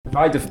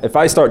If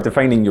I start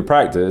defining your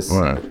practice,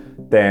 Right.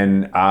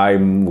 then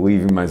I'm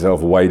leaving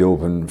myself wide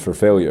open for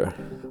failure.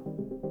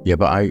 Yeah,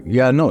 but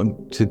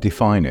not to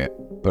define it,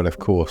 but of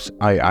course,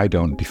 I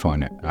don't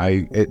define it.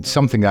 It's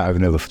something that I've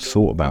never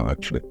thought about,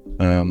 actually.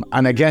 And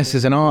I guess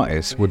as an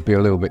artist would be a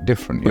little bit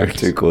different. We're Yes.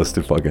 too close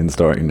to fucking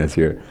starting this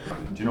here.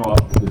 Do you know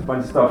what? There's a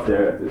bunch of stuff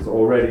there. There's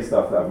already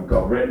stuff that I've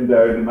got written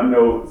down in my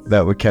notes.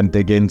 That we can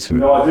dig into. I'm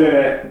not doing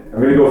it.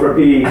 I'm gonna go for a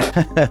pee.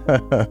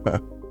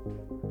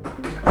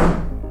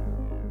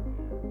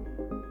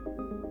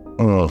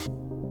 Oh.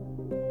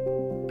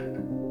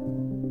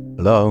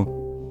 Hello?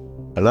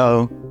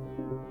 Hello?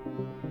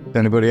 Is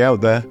anybody out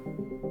there?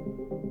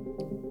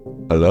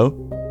 Hello?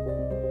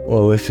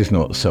 Well, this is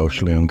not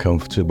socially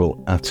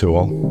uncomfortable at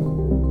all.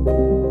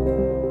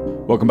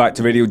 Welcome back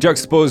to Radio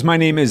Juxtapoz. My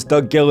name is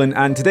Doug Gillen,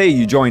 and today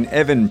you join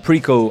Evan,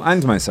 Preco,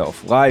 and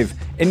myself live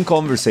in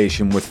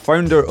conversation with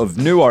founder of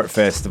Nuart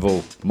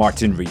Festival,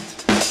 Martyn Reid.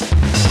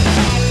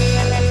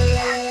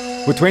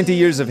 With 20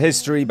 years of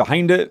history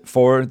behind it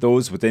for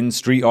those within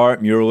street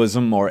art,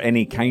 muralism, or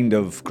any kind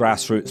of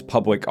grassroots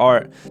public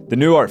art, the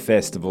Nuart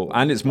Festival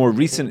and its more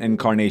recent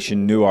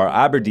incarnation, Nuart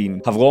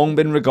Aberdeen, have long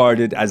been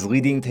regarded as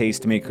leading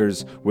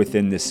tastemakers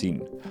within the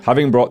scene.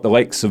 Having brought the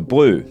likes of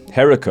Blue,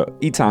 Herika,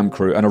 Etam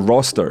Crew, and a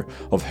roster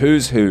of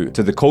who's who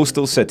to the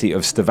coastal city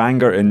of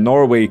Stavanger in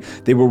Norway,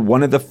 they were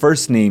one of the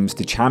first names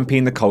to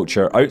champion the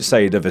culture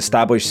outside of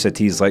established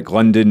cities like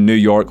London, New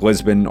York,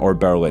 Lisbon, or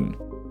Berlin.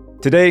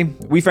 Today,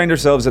 we find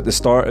ourselves at the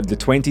start of the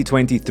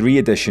 2023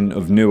 edition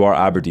of Nuart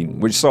Aberdeen,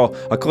 which saw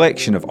a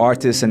collection of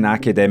artists and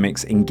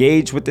academics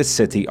engage with the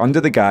city under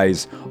the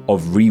guise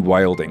of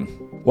rewilding.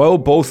 While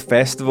both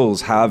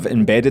festivals have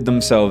embedded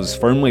themselves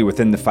firmly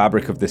within the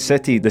fabric of the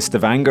city, the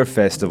Stavanger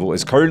Festival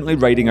is currently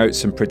riding out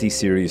some pretty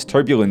serious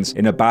turbulence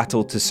in a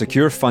battle to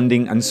secure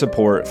funding and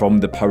support from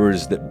the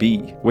powers that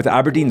be. With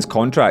Aberdeen's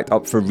contract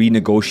up for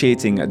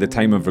renegotiating at the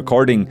time of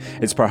recording,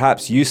 it's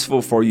perhaps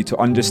useful for you to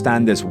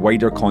understand this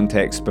wider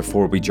context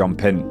before we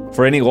jump in.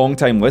 For any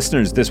long-time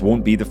listeners, this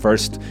won't be the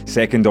first,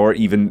 second, or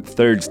even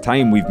third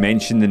time we've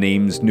mentioned the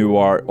names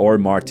Nuart or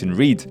Martyn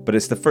Reid, but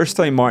it's the first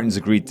time Martyn's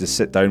agreed to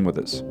sit down with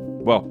us.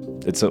 Well,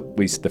 it's at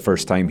least the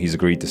first time he's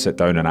agreed to sit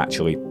down and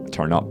actually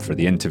turn up for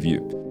the interview.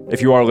 If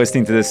you are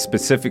listening to this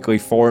specifically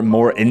for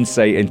more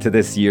insight into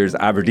this year's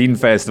Aberdeen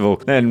Festival,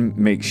 then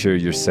make sure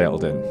you're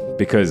settled in,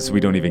 because we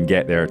don't even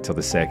get there till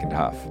the second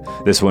half.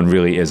 This one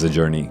really is a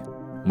journey.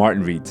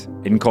 Martyn Reid,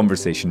 in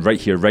conversation right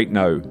here, right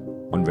now,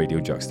 on Radio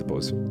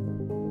Juxtapoz.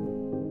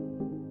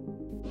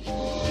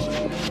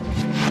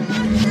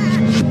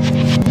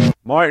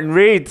 Martyn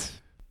Reid,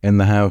 In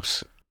the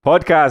house.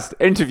 podcast,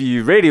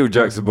 interview, Radio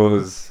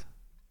Juxtapoz.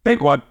 Big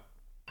one.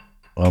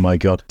 Oh my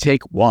God.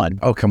 Take one.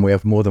 Oh, can we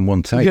have more than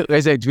one take? I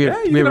said, do we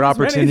have an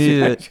opportunity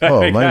to...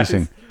 Oh,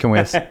 amazing. Can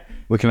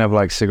we can have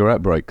like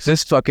cigarette breaks.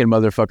 This fucking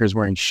motherfucker's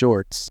wearing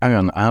shorts. Hang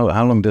on,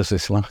 how long does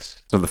this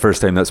last? It's not the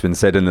first time that's been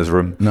said in this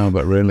room. No,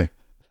 but really.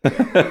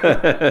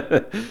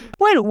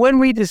 When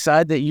we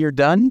decide that you're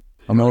done...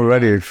 I'm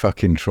already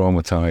fucking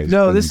traumatized.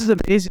 No, this is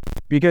amazing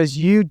because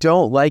you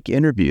don't like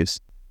interviews.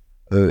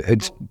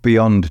 It's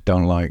beyond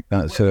don't like.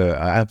 That's an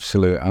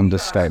absolute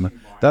understatement.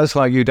 That's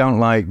like you don't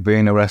like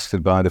being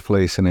arrested by the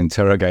police and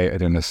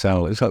interrogated in a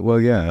cell. It's like,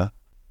 well, yeah.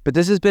 But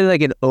this has been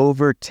like an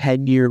over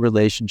 10-year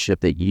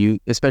relationship that you,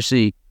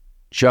 especially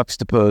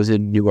Juxtapoz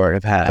and Nuart,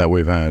 have had. That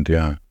we've had,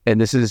 yeah.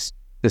 And this is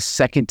the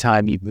second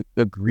time you've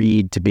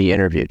agreed to be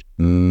interviewed.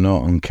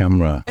 Not on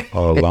camera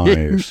or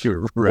live.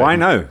 Right. Why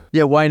now?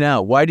 Yeah, why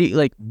now? Why did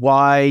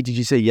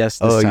you say yes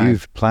this time?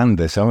 You've planned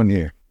this, haven't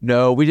you?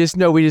 No, we just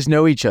know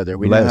each other.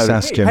 We Let's know how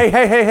ask him.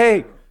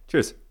 Hey.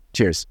 Cheers.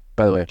 Cheers,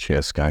 by the way.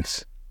 Cheers,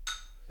 guys.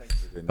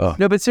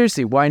 No, but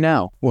seriously, why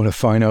now? What a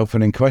fine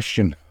opening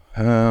question.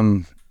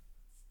 I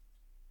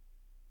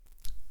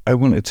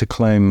wanted to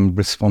claim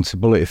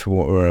responsibility for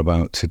what we're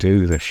about to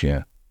do this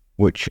year,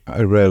 which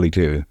I rarely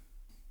do.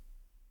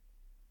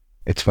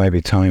 It's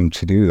maybe time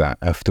to do that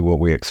after what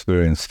we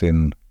experienced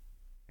in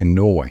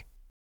Norway.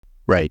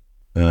 Right.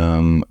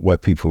 Where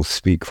people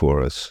speak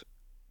for us.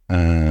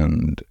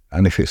 And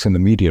if it's in the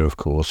media, of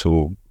course,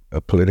 or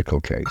a political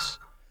case,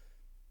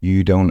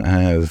 you don't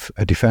have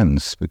a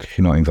defense because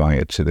you're not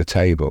invited to the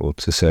table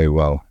to say,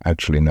 well,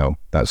 actually, no,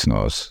 that's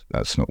not us.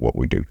 That's not what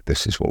we do.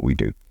 This is what we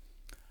do.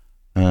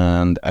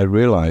 And I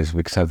realized,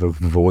 because I've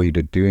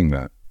avoided doing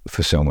that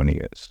for so many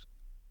years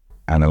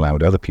and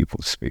allowed other people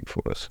to speak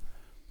for us,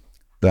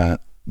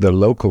 that the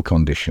local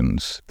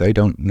conditions, they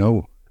don't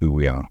know who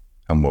we are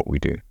and what we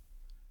do.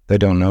 They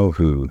don't know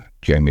who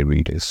Jamie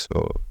Reid is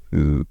or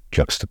who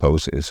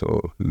Juxtapoz is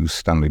or who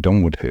Stanley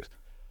Donwood is.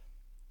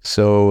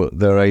 So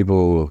they're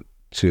able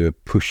to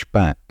push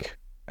back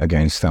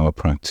against our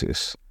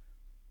practice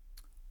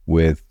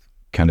with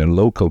kind of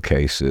local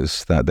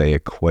cases that they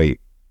equate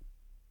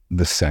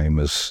the same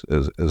as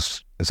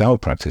our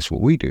practice,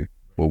 what we do,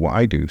 or what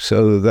I do.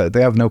 So that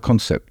they have no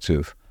concept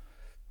of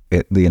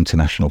it, the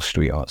international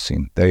street art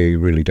scene. They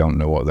really don't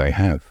know what they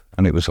have.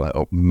 And it was like,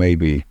 oh,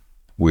 maybe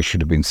we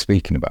should have been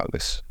speaking about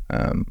this.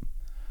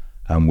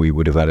 and we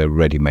would have had a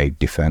ready-made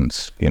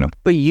defense,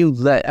 But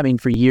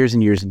for years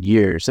and years and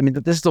years. I mean,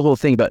 this is the whole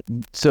thing about,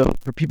 so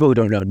for people who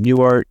don't know,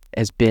 Nuart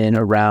has been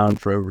around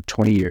for over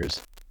 20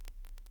 years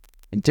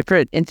in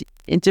different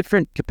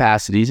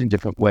capacities, in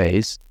different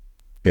ways.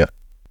 Yeah.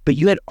 But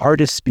you had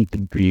artists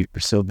speaking for you for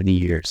so many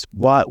years.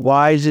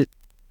 Why is it,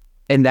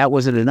 and that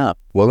wasn't enough?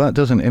 Well, that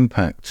doesn't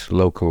impact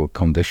local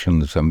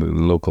conditions. I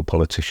mean, local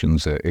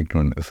politicians are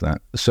ignorant of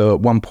that. So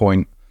at one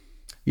point,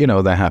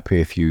 they're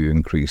happy if you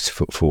increase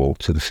footfall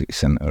to the city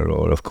centre,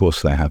 or of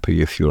course they're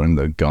happy if you're in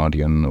the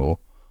Guardian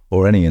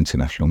or any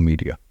international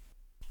media.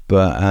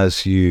 But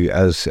as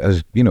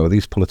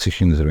these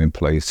politicians are in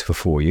place for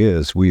 4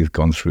 years, we've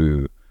gone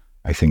through,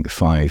 I think,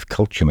 5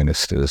 culture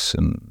ministers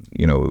and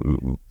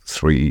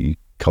 3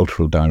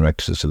 cultural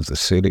directors of the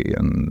city,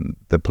 and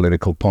the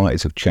political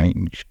parties have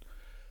changed.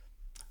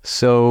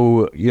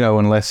 So,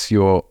 unless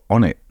you're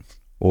on it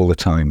all the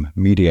time,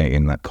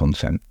 mediating that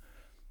content,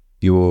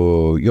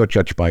 you're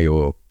judged by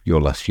your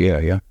last year,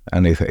 yeah?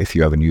 And if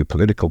you have a new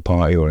political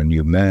party or a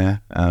new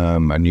mayor,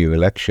 a new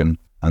election,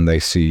 and they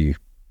see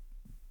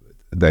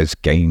there's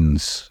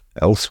gains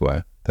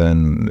elsewhere,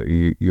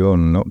 then you're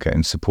not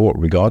getting support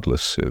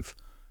regardless of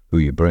who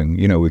you bring.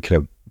 We could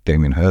have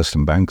Damien Hirst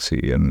and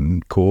Banksy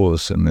and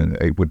Cause, and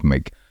it would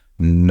make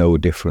no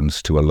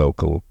difference to a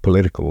local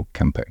political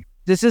campaign.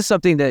 This is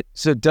something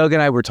so Doug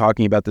and I were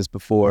talking about this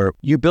before.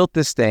 You built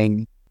this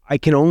thing, I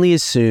can only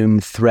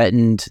assume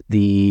threatened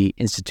the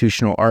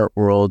institutional art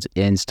world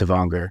in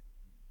Stavanger.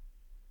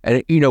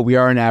 And, we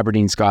are in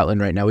Aberdeen,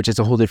 Scotland right now, which is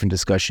a whole different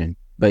discussion.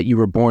 But you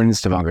were born in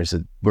Stavanger,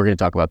 so we're going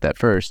to talk about that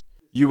first.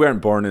 You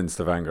weren't born in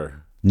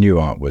Stavanger.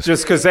 Nuart was.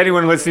 Just because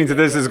anyone listening to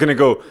this is going to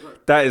go,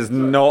 that is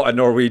not a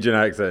Norwegian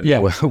accent. Yeah.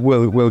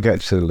 We'll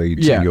get to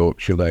Leeds and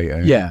Yorkshire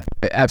later. Yeah,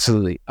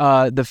 absolutely.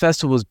 The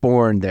festival was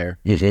born there.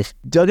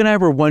 Doug and I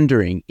were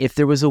wondering if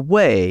there was a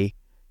way,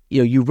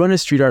 you run a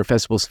street art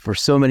festival for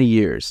so many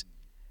years,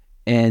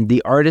 and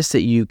the artists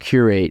that you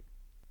curate,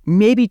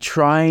 maybe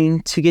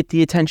trying to get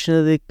the attention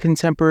of the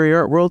contemporary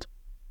art world,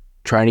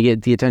 trying to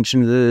get the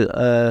attention of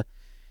the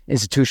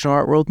institutional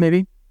art world,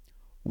 maybe.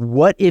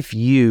 What if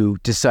you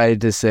decided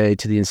to say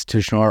to the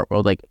institutional art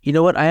world, like, you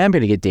know what, I am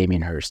going to get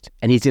Damien Hirst,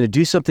 and he's going to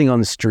do something on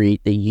the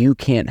street that you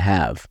can't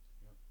have.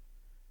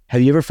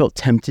 Have you ever felt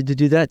tempted to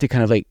do that, to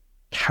kind of like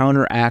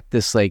counteract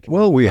this, like...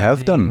 Well, we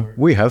have done.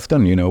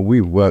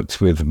 We worked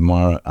with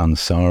Mara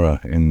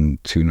Ansara in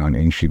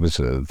 2019. She was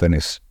a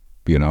Venice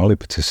Biennale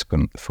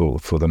participant for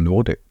the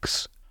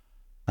Nordics.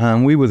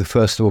 And we were the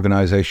first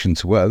organisation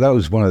to work. That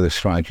was one of the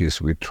strategies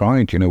we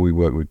tried. We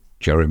worked with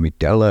Jeremy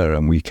Deller,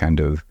 and we kind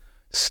of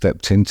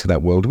stepped into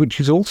that world, which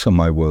is also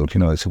my world.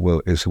 It's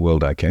a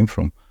world I came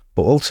from.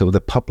 But also the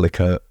public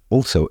are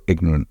also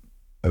ignorant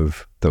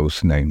of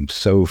those names.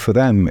 So for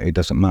them, it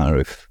doesn't matter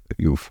if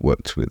you've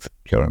worked with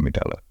Jeremy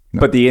Deller.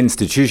 But the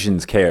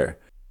institutions care.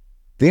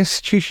 The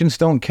institutions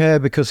don't care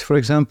because, for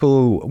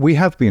example, we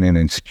have been an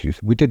institute.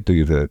 We did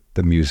do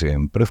the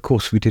museum, but of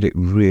course we did it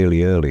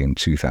really early in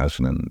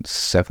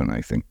 2007,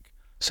 I think.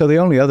 So the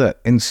only other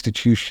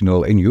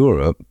institutional in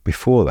Europe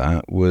before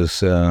that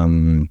was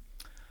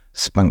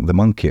Spank the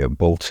Monkey at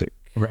Baltic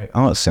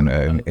Art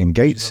Centre in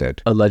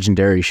Gateshead. A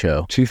legendary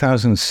show.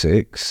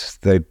 2006,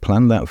 they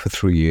planned that for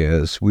 3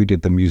 years. We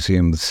did the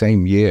museum the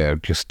same year,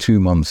 just 2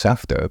 months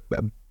after,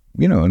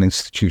 an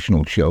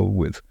institutional show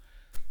with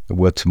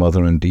Word to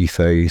Mother and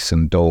Deface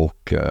and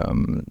Dolk,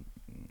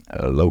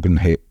 Logan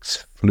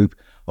Hicks, Floop.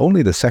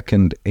 Only the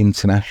second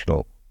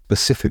international,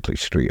 specifically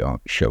street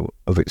art show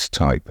of its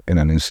type in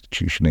an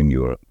institution in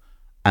Europe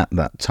at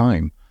that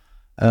time.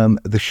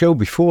 The show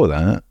before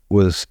that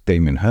was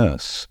Damien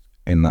Hirst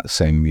in that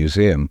same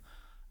museum.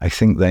 I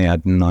think they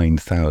had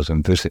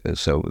 9,000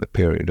 visitors over the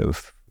period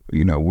of,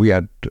 we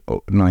had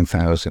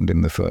 9,000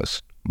 in the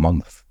first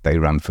month. They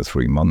ran for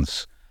 3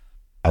 months.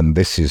 And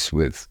this is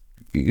with,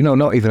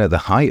 not even at the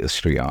height of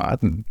street art. I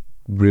hadn't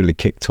really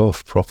kicked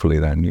off properly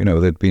then.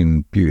 There'd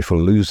been Beautiful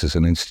Losers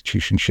and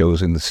institution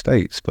shows in the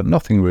States, but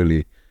nothing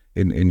really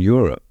in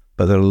Europe.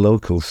 But the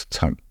locals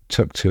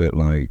took to it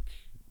like,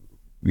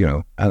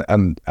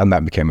 and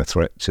that became a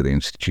threat to the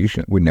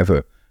institution. We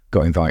never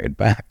got invited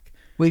back.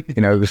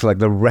 It was like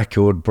the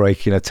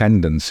record-breaking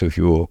attendance of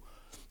your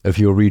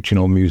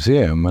regional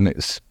museum, and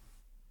it's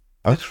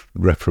us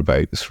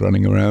reprobates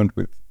running around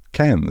with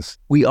cans.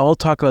 We all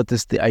talk about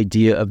this, the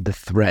idea of the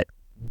threat,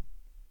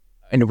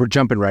 and we're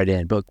jumping right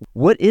in. But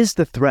what is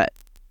the threat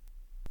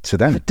to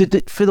them?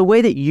 For the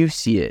way that you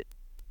see it,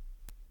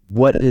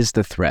 what is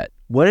the threat?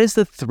 What is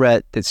the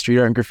threat that street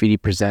art and graffiti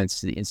presents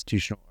to the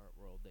institutional art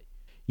world that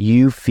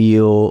you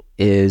feel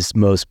is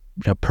most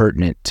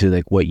pertinent to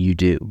like what you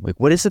do? Like,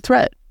 what is the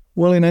threat?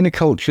 Well, in any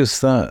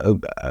cultures that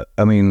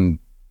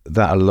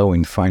are low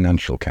in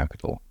financial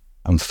capital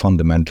and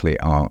fundamentally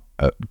are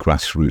at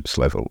grassroots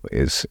level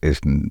is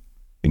in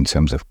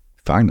terms of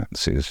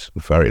finance is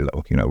very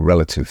low,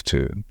 relative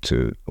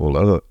to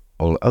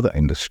all other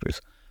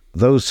industries.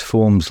 Those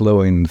forms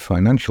low in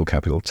financial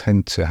capital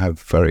tend to have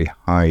very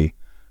high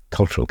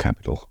cultural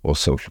capital or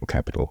social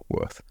capital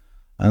worth.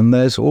 And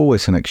there's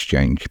always an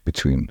exchange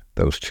between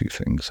those two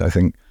things. I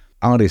think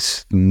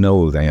artists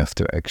know they have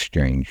to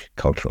exchange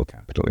cultural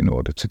capital in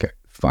order to get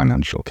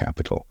financial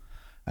capital.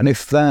 And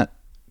if that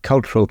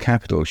cultural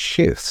capital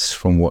shifts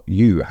from what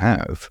you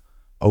have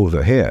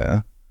over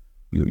here,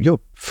 you're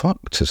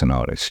fucked as an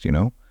artist, you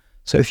know?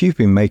 So if you've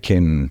been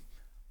making,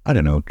 I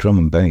don't know, drum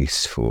and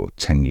bass for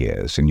 10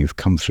 years and you've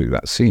come through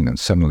that scene and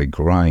suddenly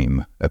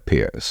grime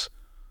appears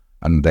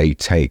and they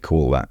take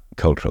all that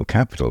cultural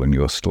capital and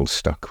you're still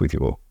stuck with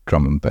your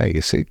drum and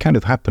bass. It kind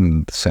of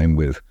happened the same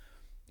with,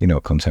 you know,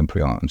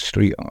 contemporary art and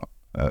street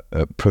art,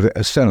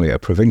 certainly at a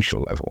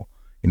provincial level.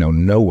 You know,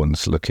 no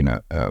one's looking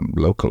at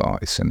local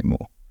artists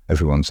anymore.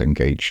 Everyone's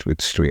engaged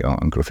with street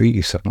art and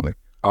graffiti suddenly.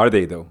 Are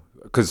they though?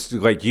 Because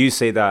like you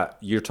say that,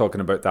 you're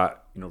talking about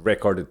that, you know,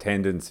 record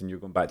attendance and you're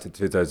going back to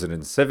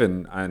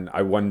 2007. And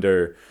I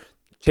wonder,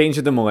 change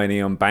of the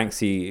millennium,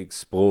 Banksy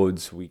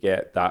explodes, we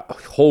get that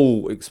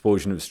whole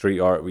explosion of street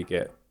art, we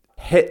get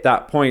hit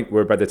that point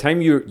where by the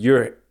time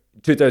you're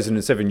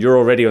 2007, you're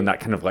already on that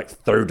kind of like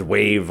third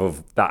wave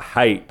of that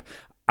hype.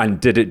 And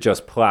did it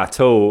just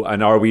plateau?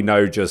 And are we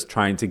now just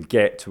trying to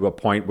get to a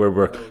point where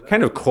we're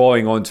kind of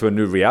crawling onto a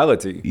new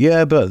reality?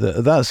 Yeah,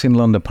 but that's in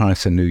London,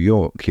 Paris and New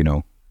York, you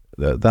know.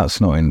 That's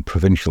not in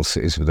provincial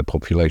cities with a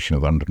population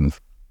of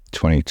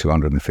 120 to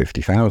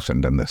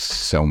 150,000, and there's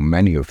so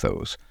many of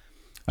those.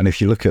 And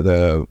if you look at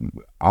the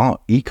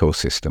art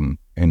ecosystem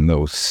in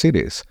those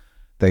cities,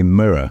 they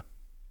mirror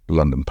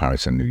London,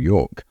 Paris and New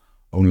York,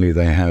 only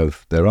they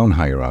have their own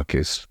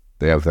hierarchies.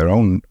 They have their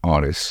own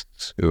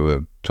artists who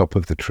are top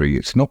of the tree.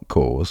 It's not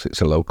Cause,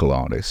 it's a local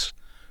artist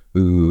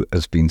who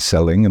has been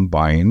selling and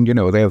buying. You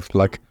know, they have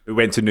like... We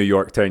went to New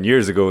York 10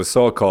 years ago,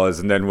 saw Cause,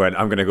 and then went,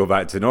 I'm going to go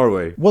back to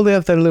Norway. Well, they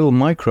have their little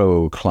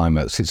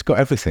microclimates. It's got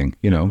everything,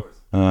 you know.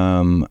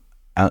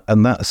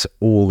 And that's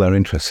all they're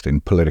interested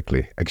in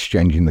politically,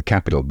 exchanging the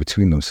capital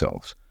between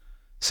themselves.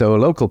 So a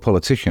local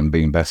politician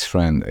being best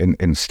friend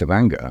in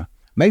Stavanger,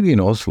 maybe in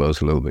Oslo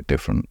is a little bit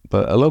different,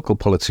 but a local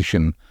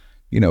politician,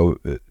 you know...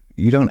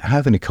 You don't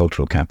have any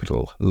cultural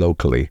capital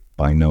locally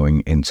by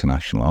knowing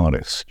international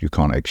artists. You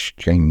can't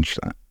exchange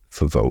that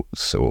for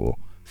votes or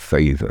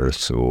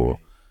favors or,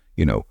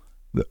 you know.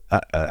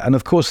 And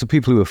of course, the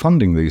people who are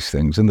funding these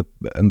things and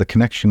the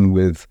connection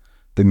with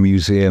the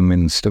museum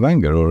in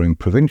Stavanger or in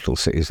provincial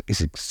cities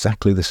is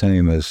exactly the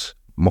same as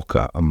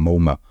Mocha and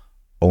MoMA,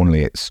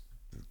 only it's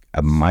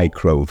a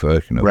micro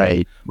version of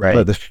it. Right.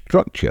 But the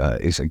structure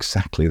is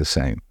exactly the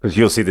same. Because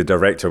you'll see the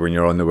director when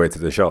you're on the way to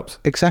the shops.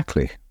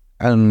 Exactly.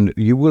 And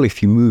you will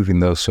if you move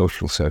in those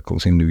social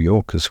circles in New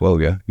York as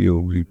well, yeah?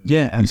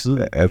 Yeah,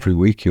 absolutely. Every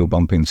week you'll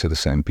bump into the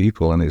same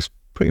people, and it's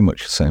pretty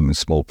much the same in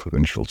small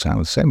provincial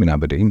towns, same in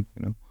Aberdeen,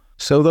 you know.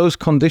 So those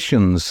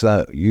conditions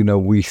that, you know,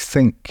 we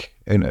think,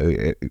 you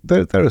know,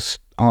 there are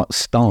art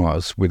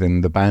stars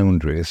within the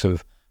boundaries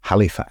of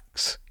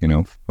Halifax, you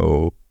know,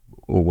 or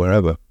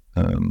wherever,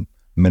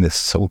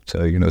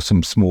 Minnesota, you know,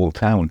 some small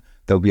town.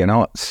 There'll be an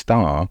art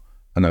star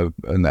and an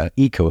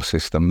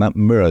ecosystem that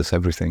mirrors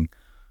everything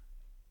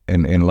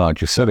in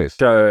larger cities.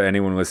 Shout out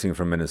anyone listening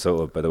from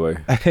Minnesota, by the way.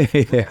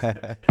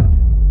 Yeah.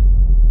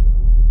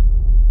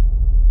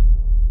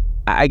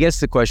 I guess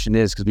the question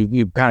is, because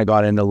we've kind of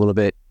got in a little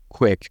bit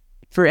quick,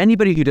 for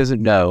anybody who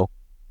doesn't know,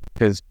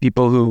 because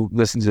people who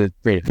listen to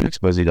Radio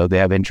Juxtapoz, you know, they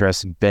have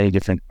interest in many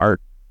different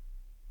art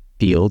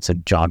fields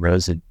and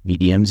genres and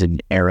mediums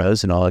and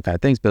eras and all that kind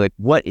of things. But like,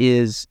 what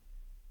is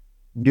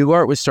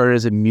Nuart was started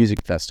as a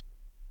music festival.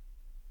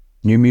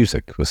 New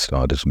Music was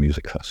started as a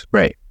music festival.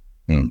 Right.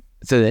 Mm.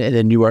 So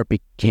then Nuart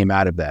came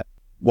out of that.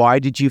 Why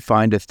did you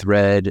find a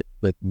thread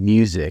with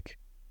music,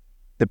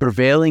 the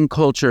prevailing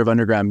culture of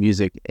underground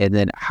music, and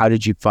then how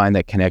did you find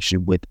that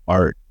connection with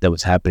art that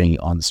was happening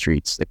on the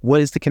streets? Like,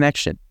 what is the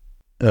connection?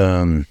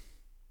 Oh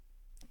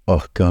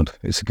God,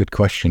 it's a good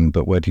question,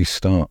 but where do you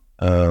start?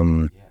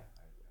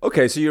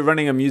 Okay, so you're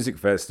running a music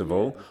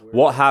festival.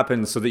 What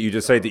happened so that you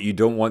decide that you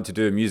don't want to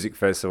do a music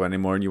festival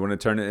anymore and you want to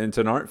turn it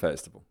into an art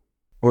festival?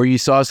 Or you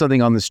saw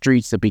something on the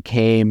streets that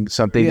became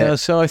something Yeah,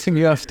 so I think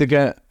you have to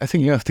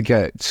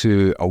get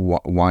to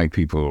why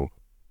people,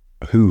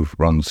 who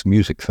runs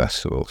music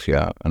festivals,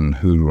 yeah, and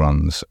who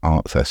runs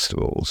art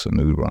festivals and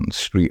who runs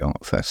street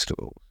art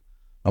festivals,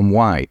 and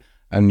why.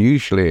 And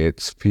usually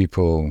it's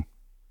people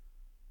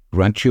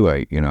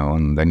graduate, you know,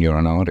 and then you're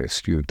an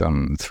artist. You've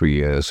done 3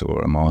 years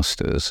or a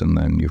master's, and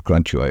then you've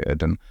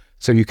graduated, and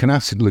so you can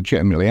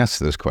legitimately ask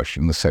this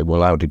question and say,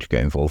 well, how did you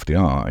get involved in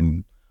art?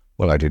 And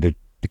well, I did a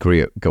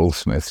degree at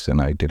Goldsmiths and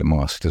I did a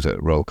master's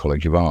at Royal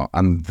College of Art,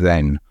 and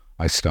then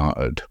I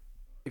started.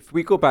 If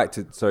we go back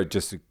to, sorry,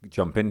 just to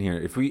jump in here,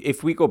 if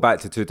we go back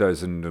to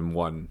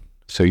 2001.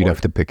 So you'd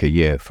have to pick a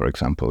year, for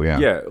example, yeah.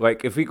 Yeah,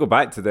 like if we go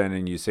back to then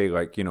and you say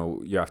like, you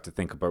know, you have to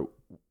think about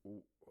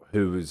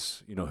who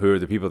are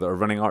the people that are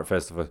running art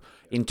festivals.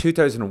 In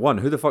 2001,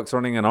 who the fuck's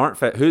running an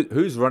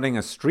who's running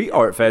a street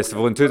art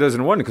festival in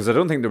 2001? Because I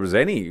don't think there was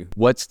any.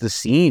 What's the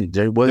scene?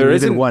 There wasn't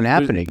even one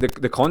happening.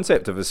 The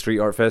concept of a street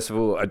art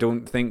festival, I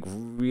don't think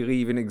really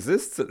even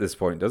exists at this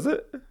point, does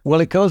it? Well,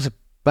 it goes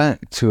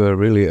back to a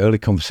really early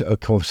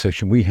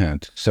conversation we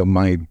had. So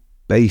my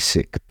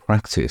basic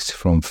practice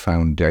from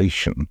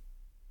foundation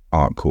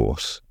art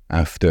course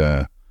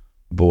after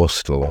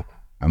Borstal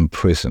and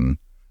prison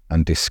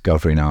and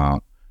discovering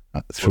art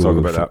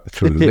through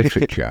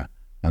literature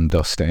and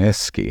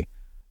Dostoevsky,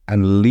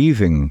 and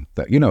leaving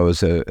that,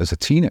 as a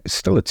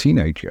still a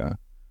teenager,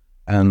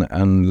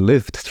 and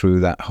lived through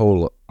that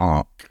whole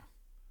arc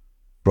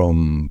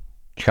from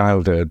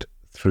childhood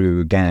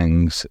through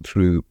gangs,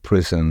 through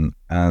prison,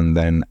 and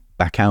then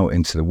back out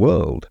into the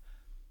world.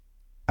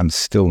 I'm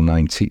still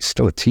 19,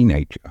 still a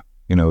teenager.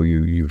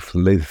 You've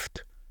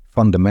lived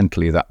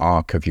fundamentally the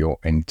arc of your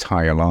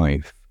entire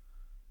life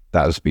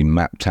that has been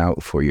mapped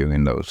out for you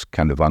in those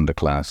kind of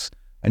underclass,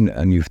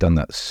 and you've done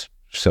that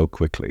so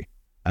quickly.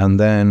 And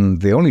then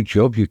the only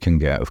job you can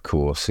get, of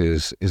course,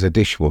 is a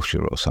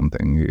dishwasher or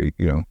something,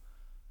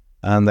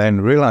 and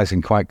then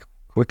realizing quite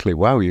quickly,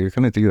 wow, you're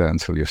going to do that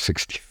until you're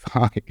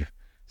 65.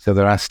 So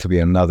there has to be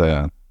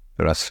another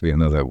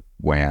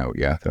way out.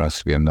 Yeah, there has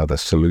to be another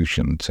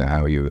solution to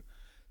how you.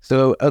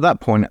 So at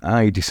that point,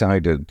 I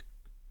decided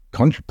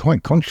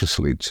quite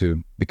consciously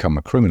to become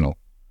a criminal.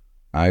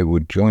 I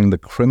would join the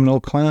criminal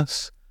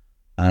class,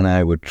 and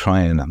I would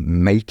try and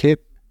make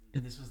it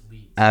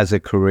as a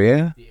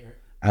career,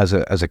 as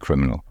a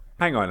criminal.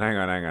 Hang on.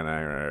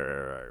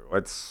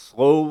 Let's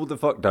slow the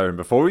fuck down.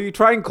 Before you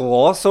try and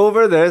gloss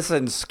over this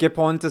and skip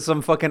on to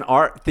some fucking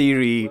art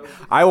theory,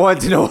 I want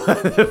to know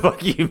what the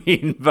fuck you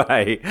mean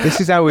by... This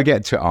is how we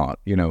get to art,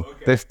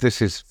 Okay. This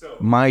is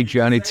my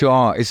journey to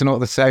art. It's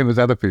not the same as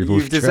other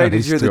people's. You've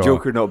decided you're the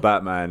Joker, not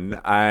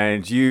Batman,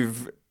 and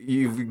you've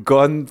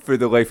gone through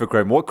the life of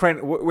crime. What crime?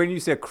 When you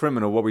say a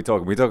criminal, what are we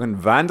talking? Are we talking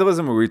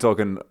vandalism, or are we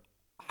talking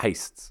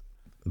heists?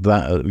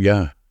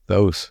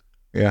 Those.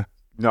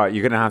 No,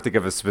 you're going to have to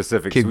give us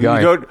specifics. Keep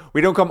going.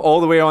 We don't come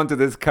all the way onto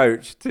this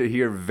couch to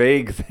hear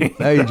vague things.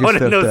 No, you I want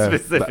to know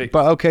specifics.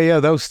 But okay,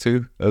 those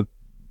two.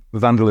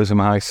 Vandalism,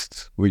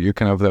 heists, you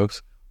can have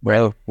those.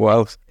 Well, what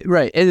else?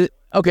 Right.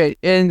 But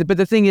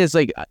the thing is,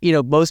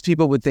 most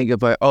people would think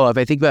of, if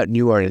I think about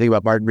Nuart, I think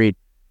about Martyn Reed.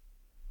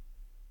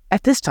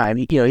 At this time,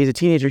 he's a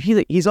teenager.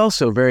 He's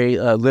also very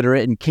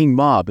literate and King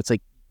Mob. It's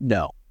like,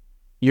 no,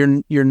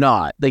 you're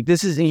not. Like,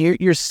 this is,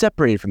 you're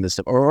separated from this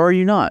stuff, or are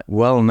you not?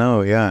 Well,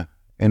 no, yeah.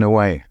 In a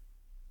way.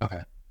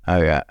 Okay.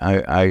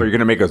 You're going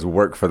to make us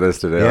work for this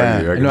today,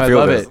 yeah. aren't you? I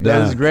love it. That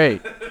was great.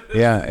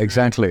 Yeah,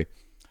 exactly.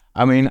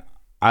 I mean,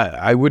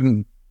 I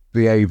wouldn't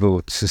be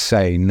able to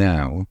say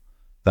now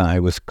that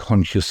I was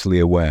consciously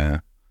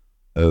aware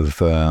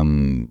of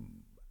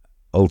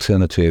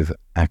alternative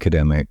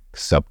academic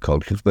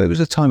subcultures, but it was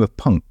a time of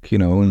punk,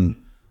 and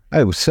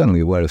I was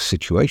certainly aware of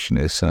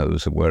Situationists. I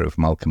was aware of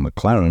Malcolm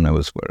McLaren. I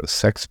was aware of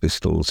Sex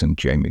Pistols and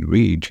Jamie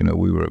Reed.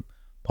 We were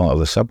part of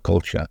the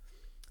subculture.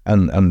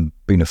 And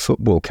being a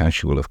football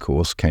casual, of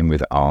course, came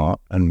with art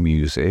and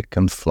music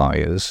and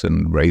flyers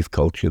and rave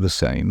culture the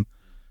same.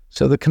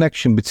 So the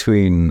connection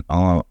between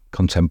art,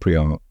 contemporary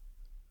art,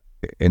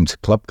 into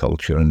club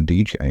culture and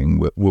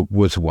DJing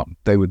was one.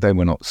 They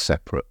were not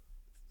separate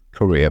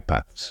career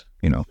paths,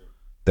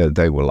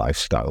 They were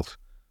lifestyles.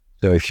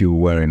 So if you were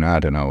wearing, I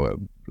don't know, a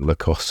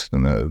Lacoste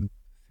and a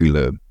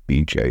Fila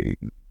BJ,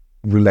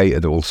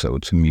 related also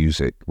to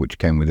music, which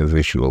came with a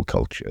visual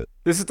culture.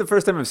 This is the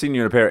first time I've seen you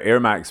in a pair of Air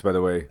Max, by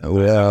the way.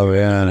 Well,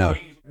 yeah, no.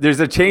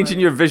 There's a change in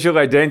your visual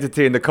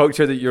identity and the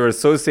culture that you're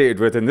associated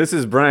with, and this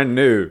is brand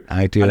new.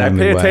 I do. And I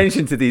pay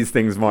attention to these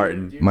things,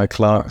 Martyn. My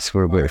Clarks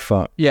were a bit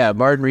fucked. Yeah,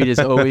 Martyn Reed has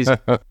always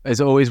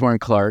worn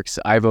Clarks.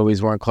 I've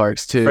always worn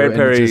Clarks too. Fred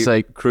Perry just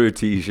like crew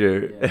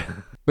t-shirt.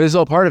 But it's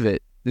all part of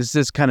it. This is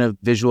this kind of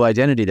visual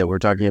identity that we're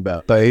talking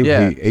about. But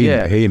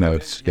he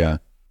knows, yeah.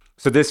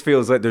 So this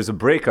feels like there's a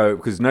breakout,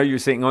 because now you're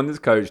sitting on this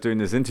couch doing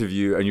this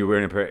interview and you're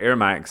wearing a pair of Air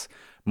Max.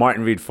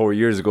 Martyn Reed 4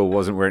 years ago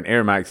wasn't wearing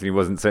Air Max and he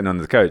wasn't sitting on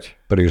the couch.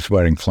 But he was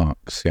wearing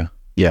Clarks, yeah.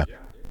 Yeah.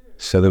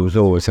 So there was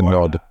always a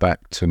nod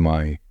back to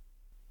my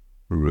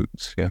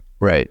roots, yeah.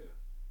 Right.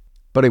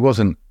 But it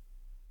wasn't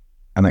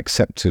an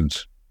accepted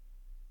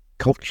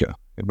culture.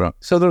 Right.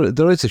 So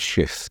there is a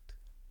shift.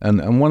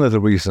 And one of the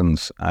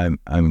reasons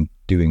I'm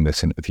doing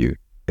this interview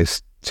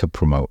is to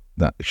promote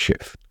that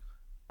shift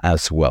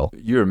as well.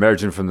 You're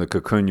emerging from the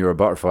cocoon, you're a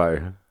butterfly.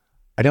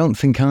 I don't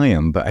think I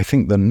am, but I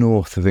think the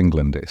north of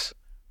England is.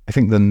 I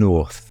think the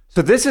north.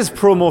 So this is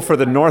promo for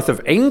the north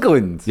of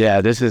England. Yeah,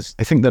 this is...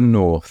 I think the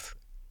north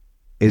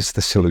is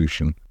the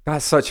solution.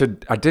 That's such a...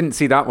 I didn't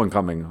see that one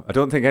coming. I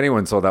don't think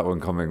anyone saw that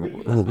one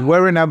coming.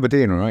 We're in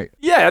Aberdeen, right?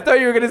 Yeah, I thought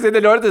you were going to say the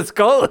north of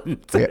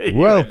Scotland. Yeah,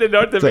 well, the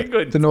north of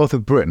England. The north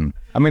of Britain.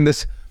 I mean,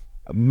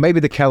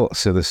 maybe the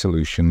Celts are the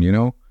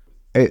solution,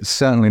 It's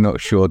certainly not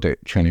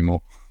Shoreditch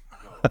anymore.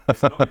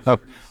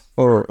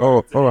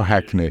 or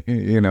Hackney,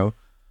 And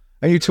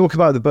you talk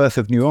about the birth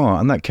of new art,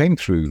 and that came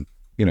through,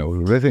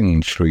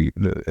 Rivington Street.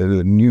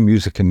 The new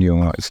music in new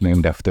art is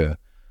named after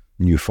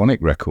Neuphonic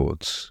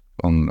Records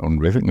on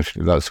Rivington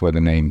Street. That's where the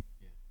name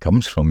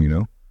comes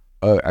from,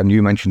 And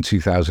you mentioned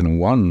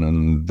 2001,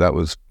 and that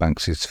was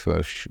Banksy's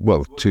first,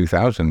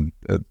 2000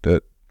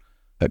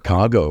 at at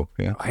Cargo,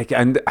 yeah.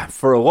 And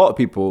for a lot of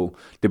people,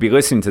 they'll be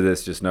listening to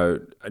this just now,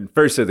 and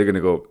firstly, they're going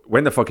to go,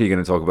 when the fuck are you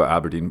going to talk about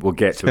Aberdeen? We'll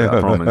get to it, I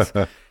promise.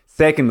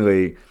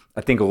 Secondly,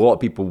 I think a lot of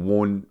people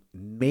won't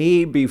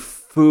maybe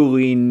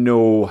fully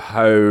know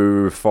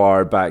how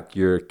far back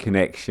your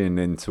connection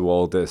into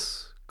all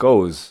this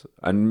goes.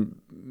 And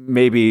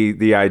maybe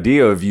the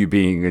idea of you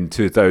being in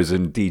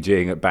 2000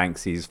 DJing at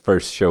Banksy's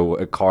first show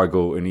at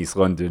Cargo in East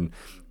London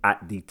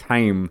at the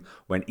time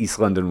when East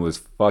London was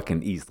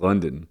fucking East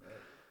London.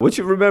 What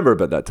do you remember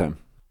about that time?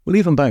 Well,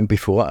 even back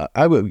before,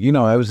 I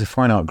was a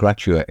fine art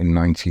graduate in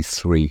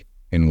 93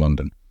 in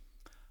London.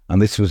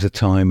 And this was a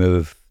time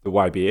of the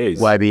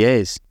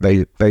YBAs.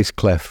 Bass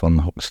Clef on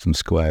Hoxton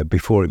Square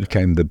before it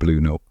became the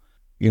Blue Note.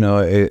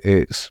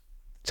 It's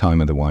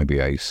time of the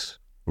YBAs.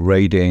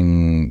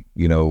 Raiding,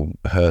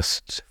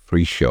 Hirst's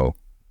free show.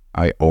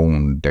 I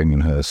owned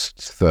Damien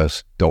Hirst's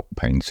first dot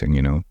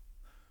painting,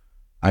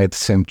 I had the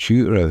same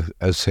tutor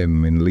as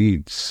him in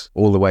Leeds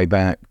all the way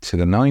back to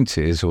the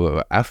 90s,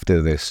 or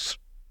after this,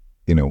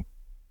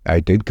 I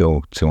did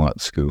go to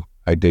art school.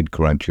 I did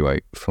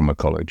graduate from a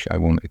college I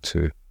wanted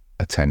to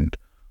attend,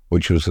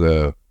 which was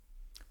the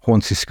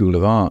Hornsey School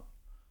of Art.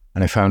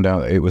 And I found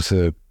out it was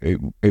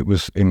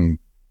in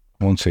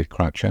Hornsey,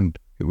 Crouch End.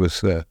 It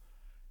was the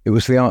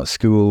art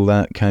school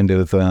that kind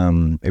of,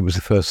 it was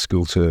the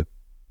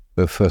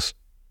first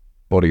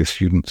body of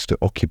students to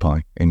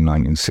occupy in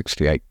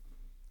 1968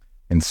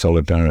 in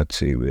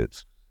solidarity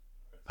with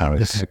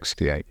Paris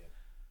 68.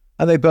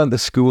 And they burnt the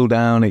school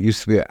down. It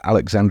used to be at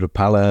Alexandra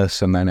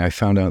Palace. And then I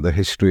found out the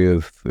history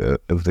of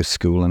this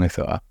school, and I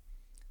thought,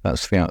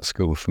 that's the art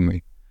school for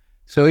me.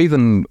 So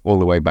even all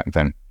the way back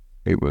then,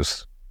 it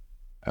was,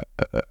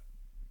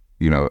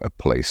 a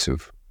place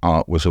of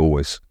art was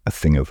always a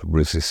thing of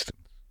resistance.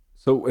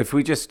 So if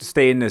we just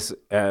stay in this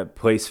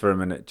place for a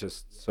minute,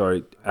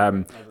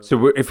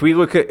 if we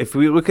look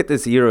at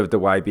this era of the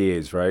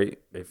YBAs, right?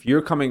 If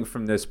you're coming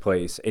from this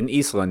place in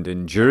East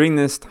London during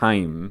this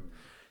time,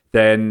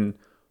 then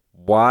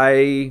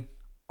why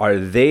are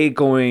they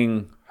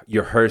going,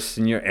 your Hearsts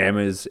and your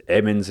Emmons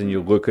and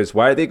your Lucas,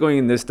 why are they going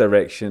in this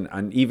direction?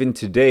 And even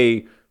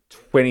today,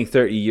 20,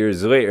 30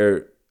 years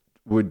later,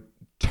 would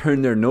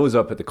turn their nose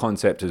up at the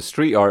concept of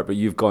street art, but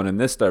you've gone in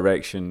this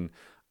direction.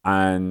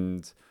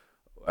 And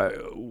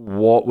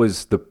what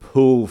was the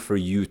pull for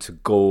you to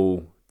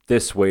go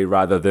this way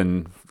rather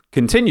than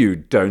continue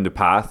down the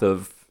path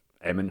of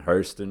Emmon,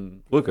 Hirst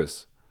and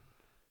Lucas?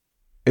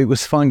 It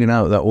was finding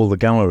out that all the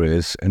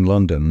galleries in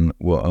London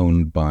were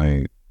owned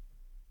by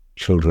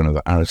children of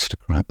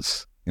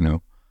aristocrats,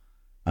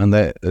 and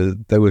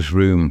there was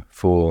room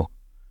for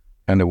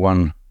kind of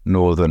one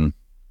northern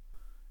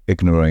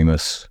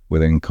ignoramus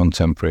within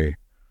contemporary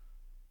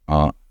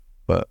art,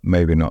 but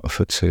maybe not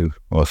for two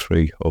or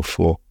three or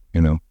four,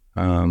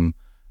 and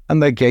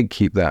they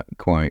gatekeep that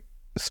quite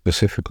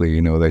specifically.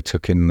 They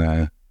took in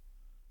their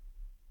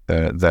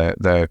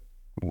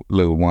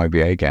little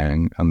YBA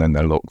gang, and then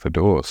they locked the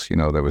doors.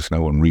 There was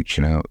no one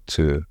reaching out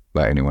to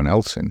let anyone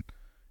else in.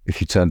 If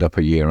you turned up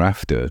a year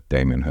after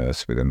Damien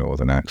Hirst with a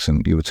northern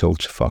accent, you were told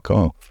to fuck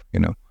off. They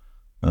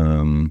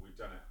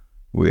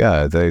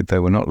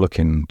were not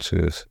looking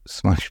to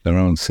smash their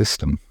own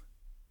system,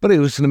 but it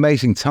was an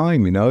amazing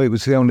time. It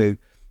was the only.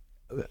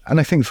 And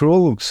I think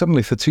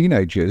suddenly for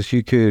teenagers,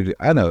 you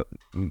got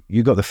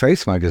the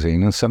Face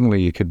magazine and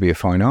suddenly you could be a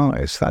fine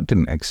artist. That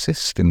didn't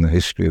exist in the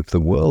history of the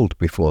world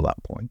before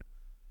that point.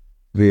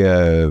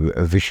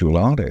 A visual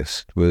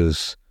artist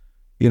was,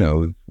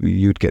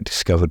 you'd get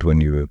discovered when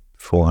you were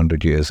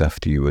 400 years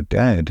after you were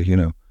dead.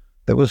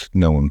 There was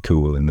no one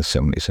cool in the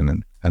 70s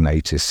and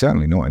 80s,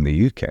 certainly not in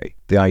the UK.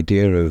 The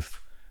idea of,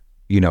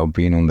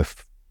 being on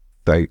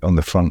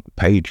the front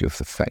page of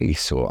the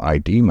Face or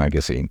ID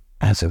magazine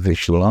as a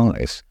visual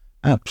artist,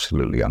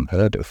 absolutely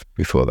unheard of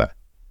before that.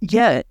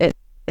 Yeah,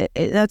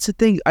 that's the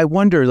thing. I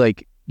wonder,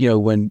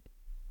 when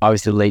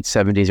obviously the late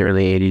 70s,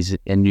 early 80s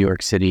in New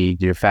York City,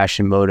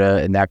 fashion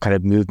moda and that kind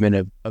of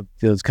movement of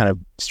those kind of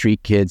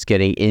street kids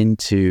getting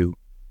into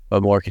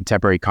a more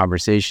contemporary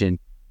conversation,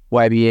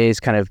 YBA is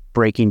kind of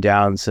breaking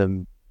down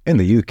some... In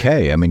the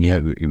UK,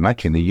 you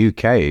imagine the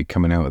UK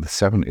coming out of the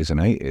 70s and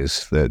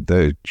 80s, that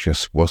there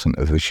just wasn't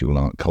a visual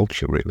art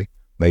culture, really.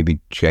 Maybe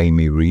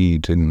Jamie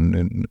Reed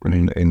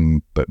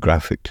in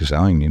graphic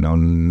design,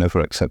 never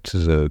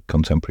accepted as a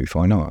contemporary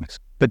fine artist.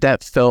 But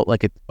that felt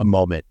like a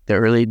moment. The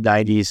early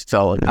 90s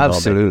felt like a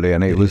Absolutely,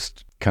 moment. And it was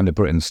kind of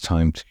Britain's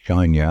time to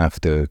shine,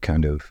 after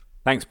kind of...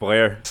 Thanks,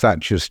 Blair.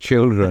 Thatcher's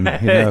children,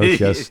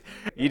 just...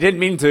 You didn't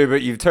mean to,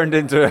 but you've turned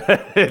into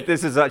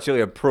this is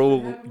actually a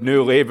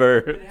pro-New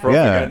Labour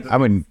propaganda.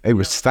 Yeah, it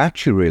was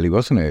Thatcher really,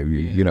 wasn't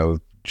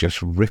it?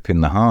 Just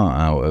ripping the heart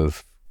out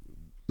of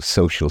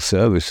social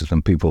services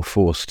and people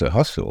forced to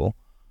hustle.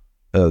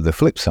 The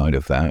flip side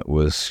of that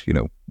was,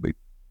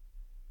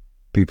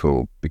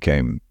 people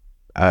became,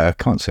 I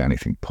can't say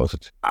anything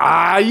positive.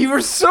 You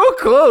were so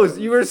close.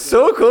 You were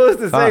so close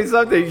to say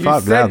something. You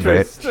fuck that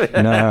centrist.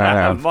 bitch.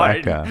 No,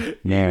 fuck her.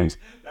 Yeah.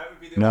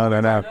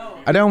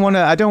 I don't want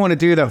to. I don't want to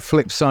do that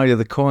flip side of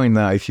the coin.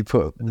 That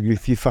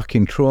if you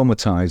fucking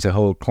traumatize a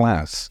whole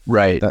class,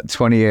 Right. that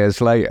 20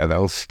 years later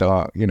they'll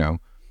start,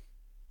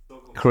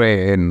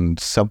 creating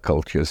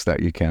subcultures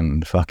that you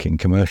can fucking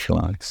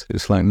commercialize.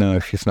 It's like, no,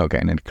 she's not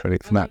getting any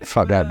credit for that.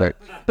 Fuck that.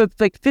 But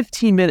like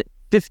 15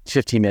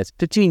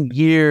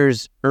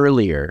 years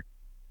earlier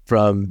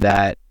from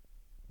that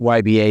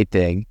YBA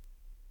thing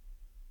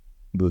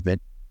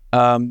movement,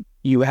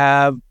 you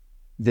have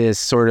this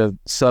sort of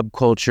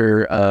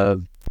subculture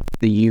of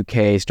the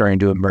UK starting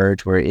to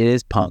emerge where it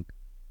is punk,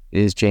 it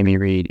is Jamie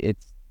Reed.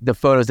 It's the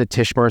photos that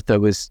Tish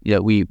Murtha was,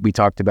 we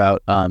talked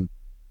about,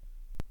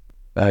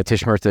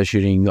 Tish Murtha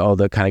shooting all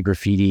the kind of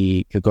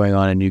graffiti going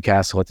on in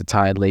Newcastle at the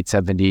time, late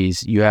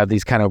 70s. You have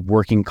these kind of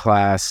working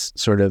class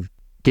sort of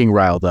getting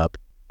riled up.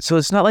 So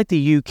it's not like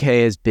the UK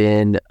has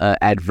been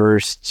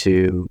adverse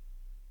to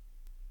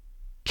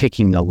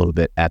kicking a little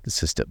bit at the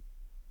system.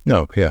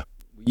 No, yeah.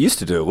 We used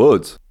to do it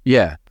loads.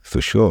 Yeah.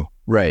 For sure.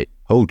 Right.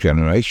 Whole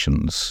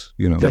generations,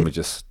 Then we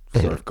just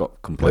sort of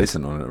got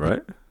complacent on it,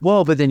 right?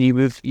 Well, but then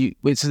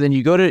so then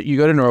you go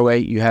to Norway,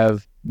 you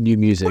have new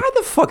music. Why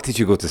the fuck did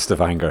you go to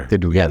Stavanger?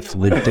 Did we get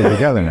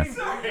together now?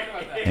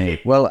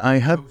 Hey, well, I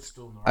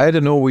had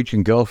a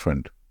Norwegian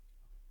girlfriend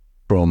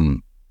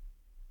from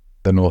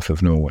the north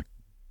of Norway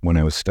when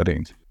I was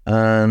studying.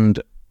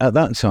 And at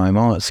that time,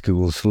 art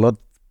schools loved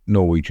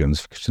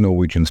Norwegians because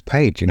Norwegians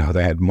paid,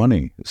 they had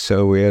money.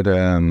 So we had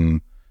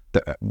the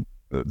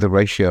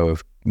ratio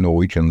of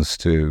Norwegians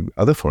to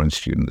other foreign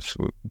students,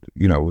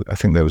 I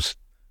think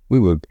we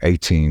were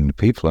 18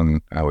 people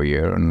in our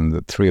year and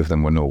the 3 of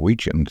them were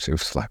Norwegians. It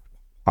was like,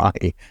 why?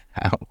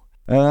 How?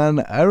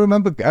 And I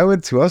remember I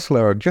went to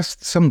Oslo,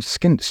 just some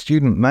skint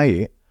student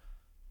mate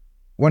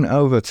went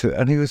over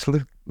and he was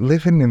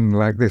living in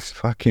like this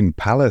fucking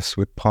palace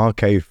with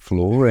parquet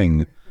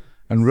flooring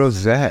and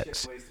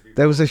rosettes.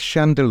 There was a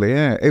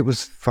chandelier. It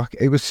was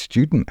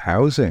student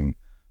housing.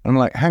 I'm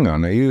like, hang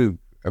on, are you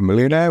a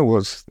millionaire?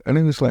 And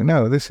he was like,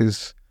 no, this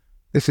is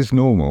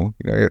normal.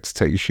 You had to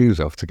take your shoes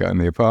off to go in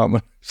the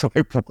apartment. So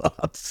I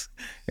was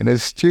in a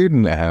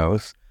student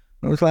house.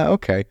 And I was like,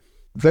 okay.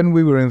 Then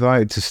we were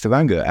invited to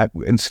Stavanger,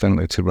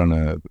 incidentally, to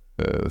run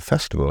a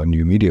festival, a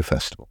new media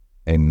festival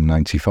in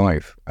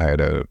 95. I had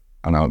an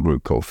art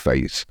group called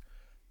Phase,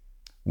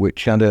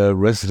 which had a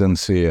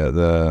residency at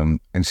the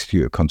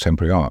Institute of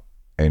Contemporary Art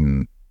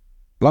in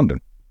London,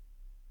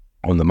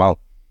 on the Mall.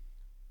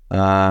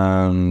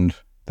 And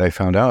they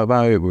found out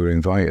about it. We were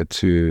invited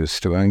to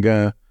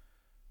Stavanger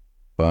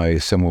by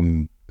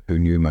someone who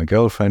knew my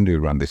girlfriend who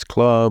ran this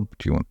club.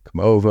 Do you want to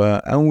come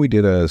over? And we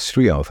did a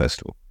street art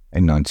festival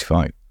in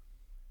 95.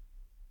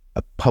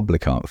 A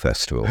public art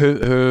festival.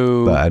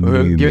 Give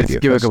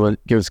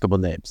us a couple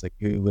names. Like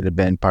who would have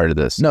been part of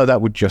this? No,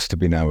 that would just have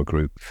been our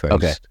group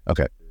first.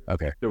 Okay.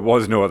 There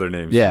was no other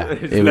names. Yeah,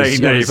 it's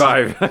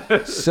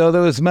 1995. So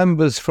there was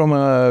members from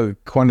a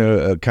kind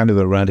of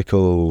a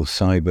radical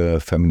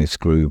cyber feminist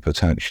group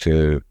attached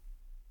to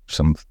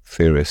some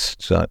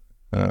theorists at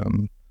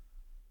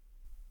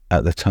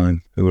the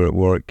time who were at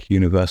Warwick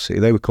University.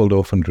 They were called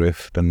Orphan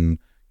Drift, and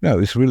it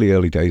was really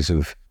early days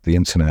of the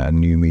internet, and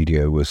new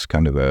media was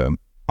kind of a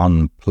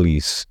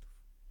unpoliced.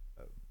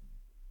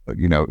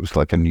 It was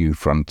like a new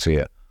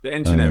frontier. The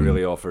internet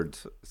really offered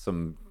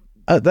some.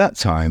 At that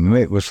time,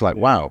 it was like,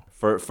 wow.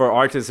 For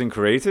artists and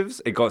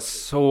creatives, it got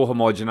so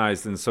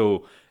homogenized, and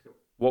so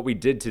what we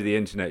did to the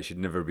internet should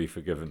never be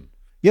forgiven.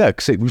 Yeah,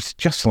 because it was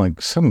just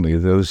like suddenly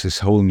there was this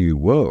whole new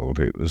world.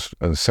 It was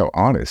so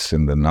artists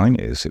in the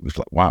 90s, it was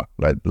like, wow,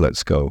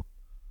 let's go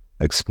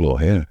explore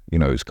here. It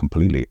was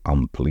completely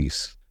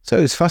unpoliced. So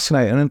it was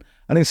fascinating.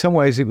 And in some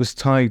ways it was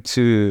tied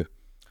to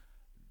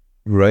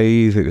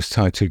rave, it was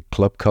tied to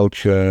club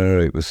culture,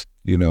 it was,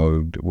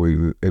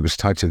 it was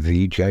tied to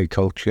VJ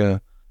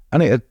culture.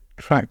 And it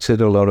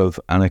attracted a lot of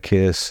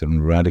anarchists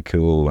and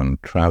radical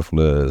and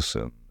travelers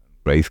and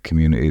rave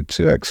community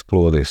to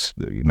explore this,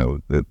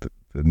 the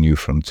new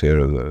frontier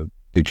of the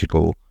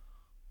digital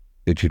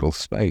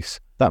space.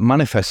 That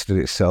manifested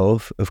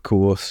itself, of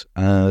course,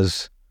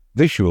 as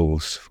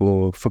visuals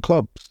for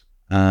clubs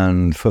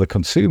and for the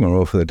consumer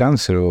or for the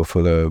dancer or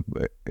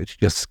it's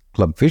just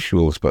club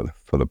visuals, but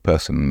for the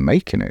person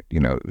making it,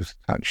 it was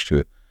attached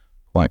to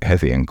quite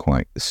heavy and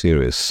quite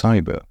serious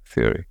cyber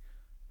theory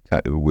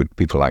with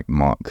people like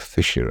Mark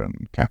Fisher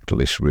and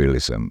capitalist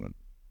realism.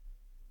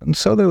 And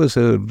so there was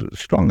a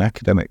strong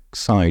academic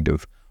side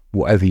of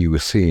whatever you were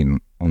seeing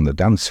on the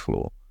dance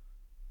floor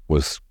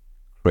was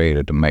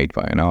created and made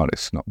by an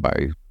artist, not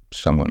by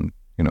someone,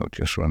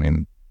 just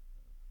running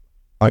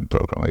a light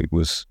program. It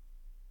was,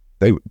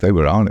 they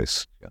were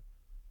artists.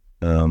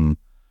 And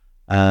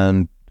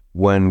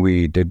when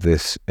we did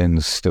this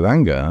in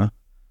Stavanger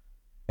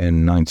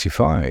in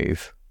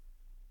 95,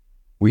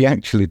 we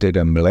actually did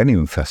a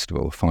Millennium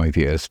Festival 5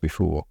 years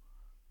before.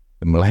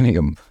 The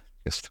Millennium,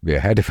 just to be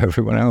ahead of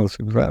everyone else.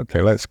 It was like,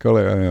 okay, let's call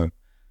it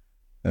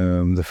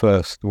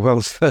the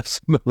world's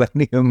first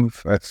Millennium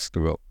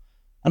Festival.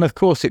 And of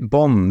course it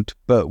bombed,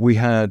 but we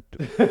were...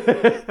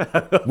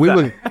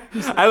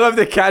 I love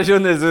the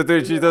casualness with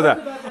which you do that.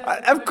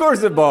 Of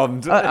course it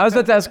bombed. I was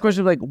about to ask a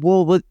question like,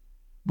 well,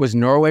 was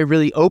Norway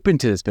really open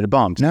to this, but it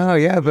bombed? No,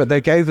 yeah, but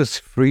they gave us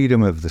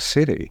freedom of the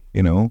city,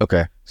 you know.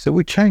 Okay. So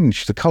we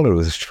changed the colour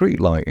of the street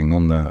lighting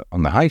on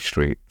the high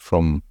street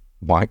from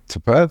white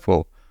to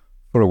purple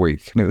for a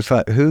week. And it was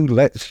like, who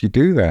lets you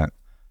do that?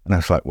 And I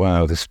was like,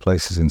 wow, this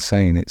place is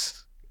insane.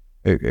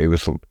 It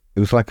was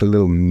like a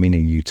little mini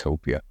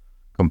utopia.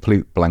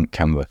 Complete blank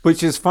canvas.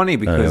 Which is funny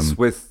because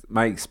with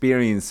my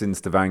experience in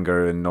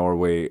Stavanger in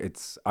Norway,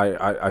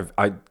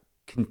 I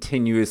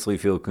continuously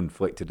feel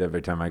conflicted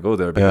every time I go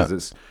there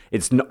because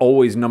it's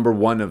always number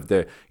one of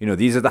the,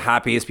 these are the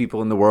happiest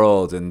people in the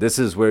world and this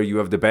is where you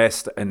have the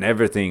best and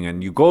everything,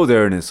 and you go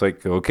there and it's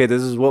like, okay,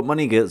 this is what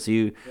money gets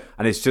you,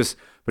 and it's just,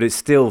 but it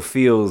still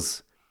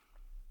feels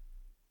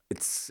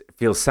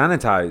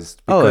sanitized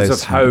because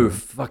of how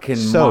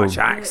fucking much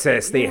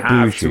access they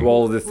have to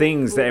all the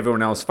things that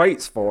everyone else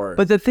fights for.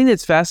 But the thing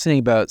that's fascinating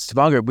about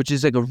Stavanger, which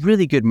is like a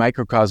really good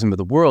microcosm of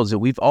the world, is that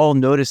we've all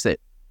noticed that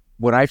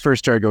when I first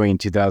started going in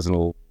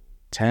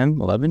 2010,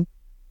 11,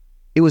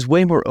 it was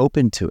way more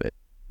open to it.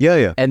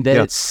 Yeah. And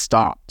then it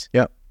stopped.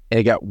 Yeah. And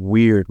it got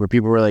weird where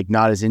people were like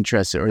not as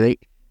interested, or they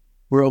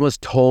were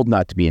almost told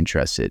not to be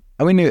interested.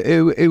 I mean,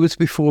 it was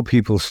before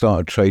people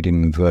started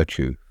trading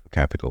virtue for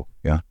capital.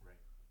 Yeah.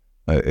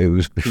 It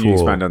was before. Can you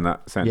expand on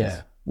that sentence?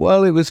 Yeah.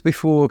 Well, it was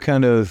before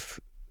kind of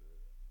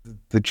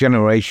the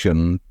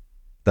generation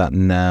that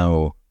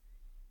now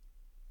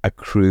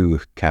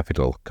accrue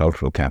capital,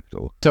 cultural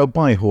capital. So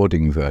by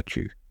hoarding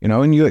virtue,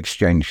 and you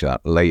exchange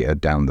that later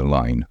down the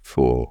line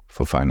for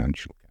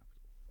financial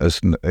capital.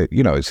 As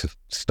it's the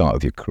start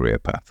of your career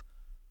path.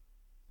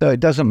 So it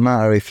doesn't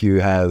matter if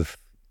you have,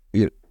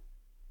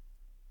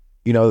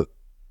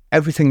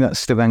 everything that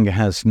Stavanger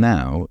has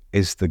now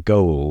is the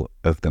goal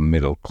of the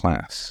middle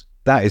class.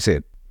 That is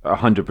it.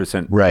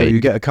 100%. Right. So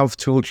you get a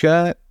comfortable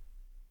chair,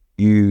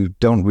 you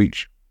don't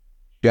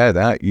share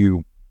that,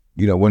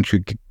 once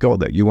you got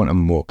that, you want a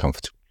more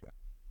comfortable chair.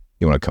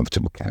 You want a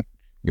comfortable couch.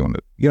 You want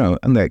to,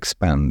 and they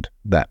expand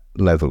that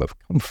level of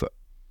comfort.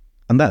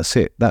 And that's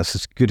it. That's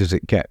as good as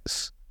it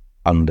gets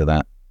under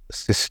that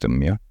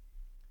system, yeah?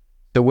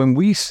 So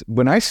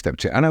when I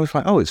stepped in, and I was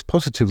like, oh, it's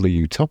positively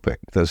utopic.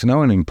 There's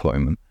no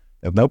unemployment.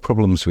 There's no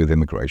problems with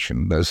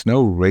immigration. There's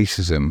no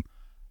racism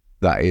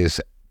that is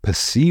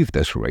perceived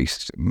as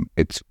racism.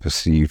 It's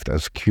perceived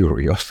as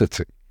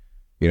curiosity,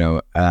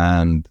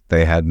 and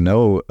they had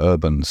no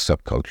urban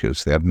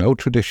subcultures. They had no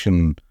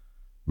tradition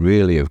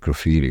really of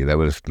graffiti. There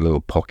was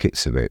little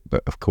pockets of it,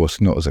 but of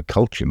course not as a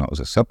culture, not as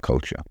a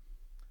subculture.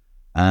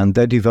 And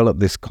they developed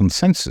this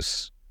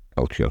consensus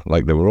culture,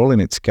 like they were all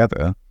in it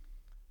together,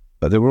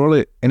 but they were all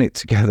in it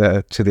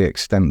together to the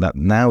extent that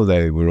now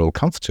they were all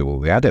comfortable.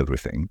 They had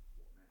everything.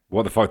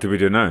 What the fuck do we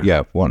do now?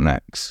 Yeah, what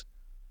next?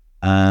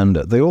 And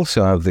they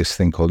also have this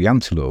thing called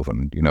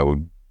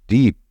Janteloven,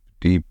 deep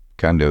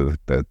kind of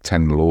the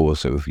 10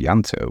 laws of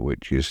Jante,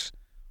 which is,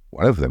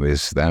 one of them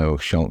is, thou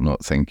shalt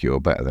not think you're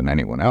better than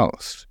anyone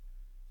else.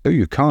 So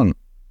you can't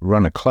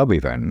run a club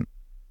event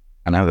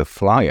and have a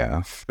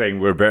flyer saying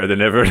we're better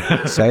than ever.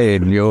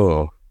 saying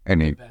you're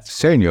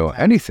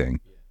anything.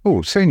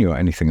 Oh, saying you're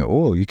anything at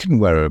all. You couldn't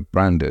wear a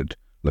branded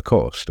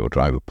Lacoste or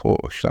drive a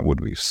Porsche. That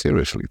would be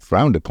seriously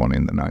frowned upon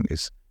in the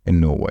 90s in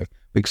Norway,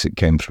 because it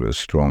came through a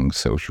strong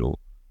social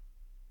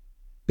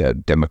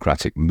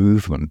democratic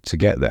movement to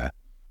get there.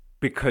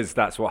 Because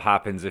that's what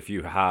happens if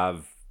you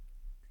have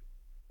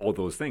all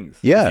those things.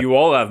 Yeah. If you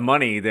all have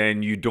money,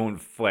 then you don't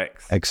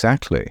flex.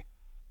 Exactly.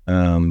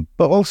 But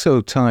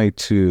also tied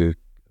to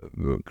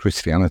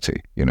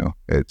Christianity,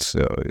 it's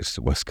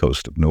the west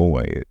coast of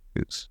Norway.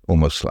 It's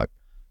almost like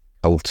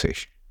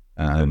cultish.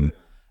 And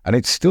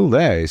it's still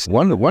there. It's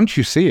once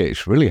you see it,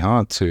 it's really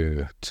hard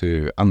to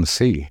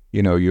unsee.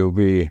 You'll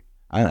be,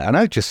 and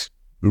I just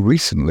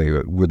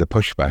recently, with the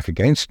pushback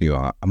against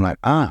Nuart, I'm like,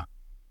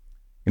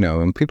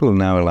 and people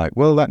now are like,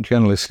 well, that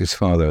journalist, his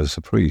father is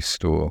a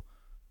priest, or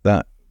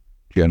that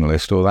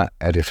journalist, or that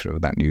editor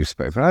of that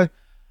newspaper.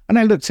 And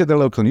I looked at the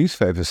local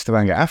newspaper,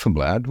 Stavanger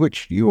Aftenblad,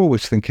 which you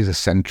always think is a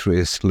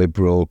centrist,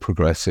 liberal,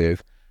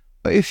 progressive.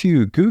 But if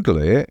you Google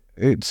it,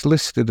 it's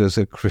listed as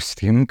a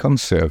Christian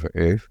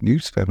conservative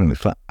newspaper. And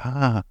it's like,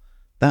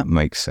 that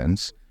makes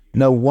sense.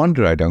 No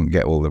wonder I don't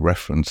get all the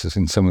references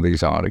in some of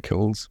these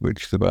articles,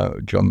 which is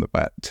about John the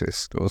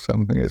Baptist or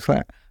something. It's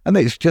like, and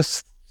it's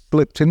just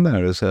slipped in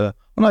there as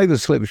not even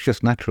slip, it's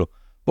just natural.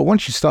 But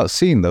once you start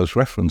seeing those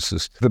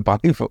references to the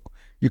Bible,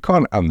 you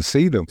can't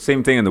unsee them.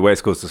 Same thing in the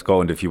west coast of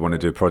Scotland if you want to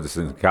do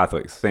Protestants and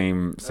Catholics.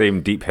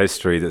 Same deep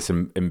history that's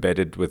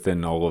embedded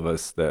within all of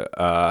us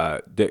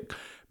that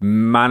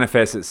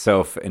manifests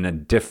itself in a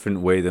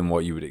different way than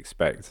what you would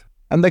expect.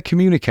 And they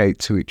communicate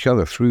to each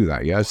other through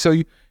that, yeah?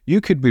 So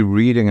you could be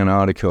reading an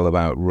article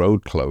about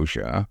road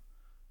closure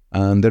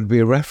and there'd be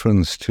a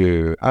reference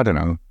to, I don't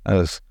know,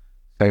 as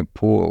St.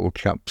 Paul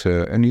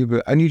chapter, and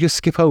you just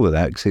skip over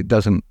that because it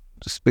doesn't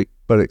speak,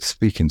 but it's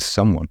speaking to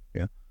someone,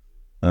 yeah?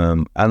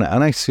 And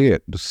I see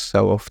it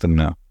so often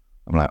now.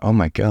 I'm like, oh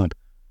my God,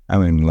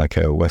 I'm in like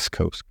a West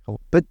Coast.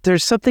 But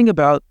there's something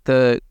about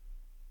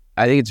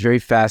I think it's very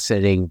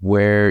fascinating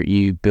where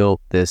you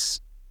built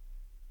this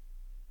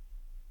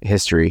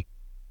history.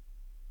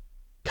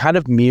 Kind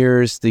of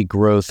mirrors the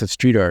growth of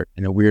street art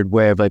in a weird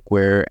way, of like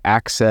where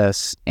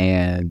access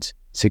and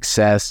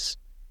success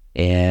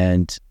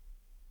and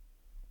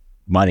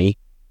money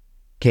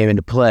came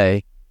into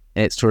play.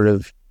 And it sort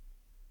of,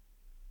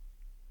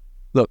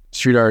 look,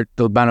 street art,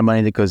 the amount of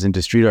money that goes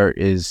into street art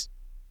has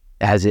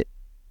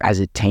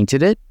it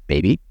tainted it?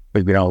 Maybe.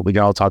 We can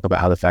all talk about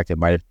how the fact it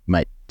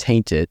might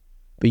taint it.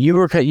 But you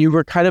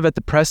were kind of at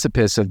the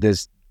precipice of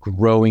this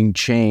growing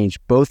change,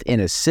 both in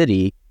a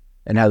city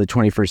and how the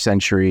 21st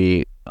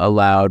century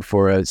allowed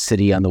for a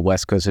city on the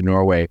west coast of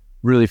Norway,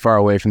 really far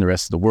away from the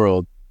rest of the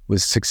world,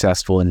 was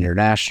successful and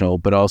international,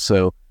 but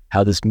also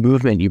how this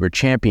movement you were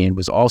championing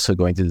was also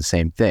going through the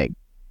same thing.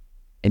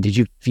 And did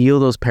you feel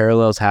those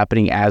parallels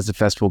happening as the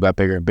festival got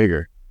bigger and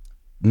bigger?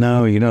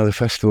 No, the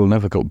festival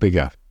never got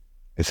bigger.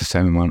 It's the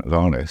same amount of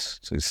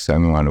artists. It's the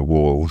same amount of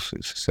walls.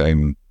 It's the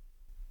same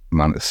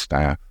amount of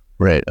staff.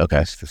 Right,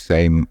 okay. It's the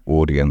same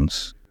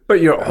audience. But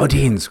your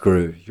audience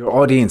grew. Your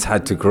audience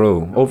had to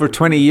grow. Over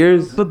 20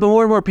 years? But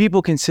more and more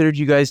people considered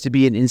you guys to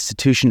be an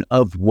institution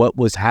of what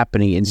was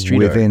happening in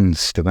street art. Within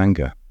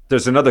Stavanger.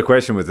 There's another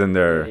question within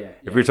there.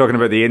 If we're talking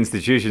about the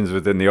institutions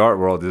within the art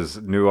world, is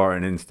Nuart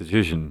an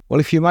institution?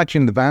 Well, if you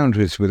imagine the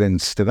boundaries within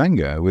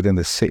Stavanger, within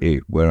the city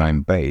where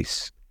I'm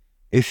based,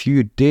 if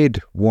you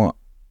did what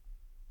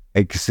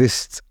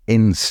exists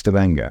in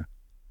Stavanger,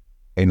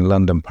 in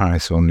London,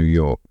 Paris, or New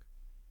York,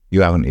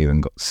 you haven't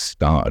even got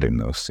started in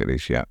those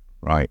cities yet,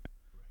 right?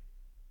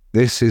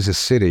 This is a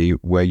city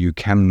where you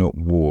cannot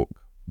walk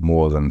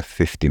more than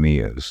 50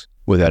 meters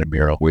Without a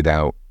mural.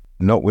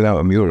 Not without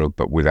a mural,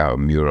 but without a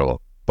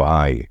mural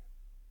by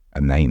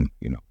a name,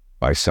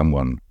 by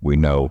someone we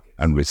know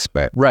and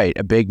respect. Right,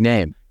 a big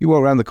name. You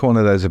walk around the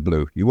corner, there's a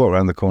Blue. You walk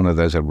around the corner,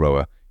 there's a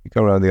Rower. You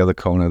go around the other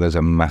corner, there's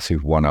a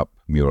massive one-up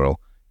mural.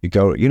 You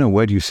go,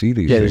 where do you see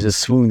these things? There's a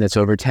swoon that's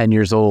over 10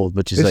 years old,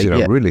 which is this is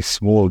a really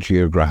small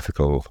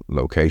geographical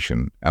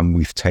location, and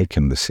we've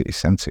taken the city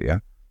centre, yeah?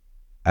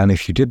 And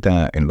if you did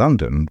that in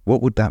London,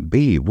 what would that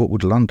be? What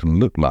would London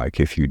look like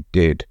if you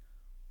did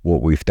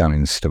what we've done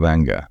in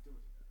Stavanger?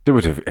 It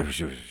was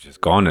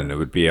just gone, and it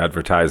would be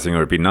advertising or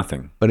it'd be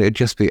nothing. But it'd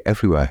just be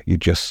everywhere.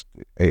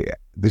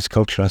 This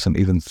culture hasn't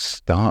even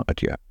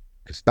started yet,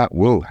 because that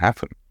will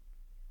happen.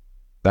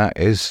 That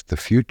is the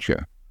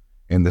future,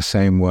 in the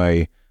same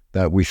way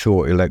that we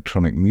thought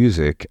electronic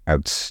music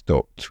had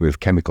stopped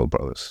with Chemical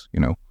Brothers,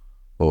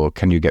 or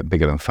Can You Get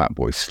Bigger Than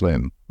Fatboy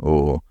Slim,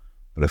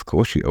 but of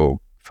course, or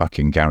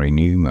fucking Gary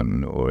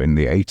Newman, or in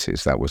the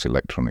 80s, that was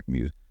electronic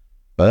music.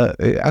 But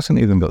it hasn't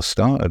even got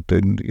started,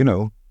 and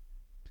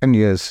 10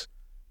 years,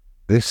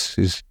 this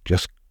is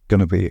just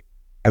going to be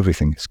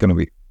everything. It's going to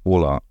be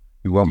all art.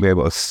 You won't be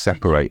able to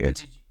separate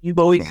it. You've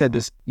always said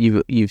this.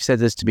 You've said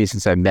this to me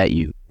since I met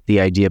you. The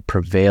idea of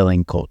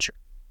prevailing culture.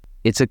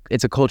 It's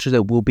a culture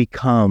that will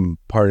become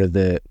part of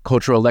the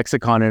cultural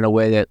lexicon in a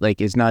way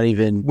that is not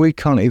even. We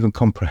can't even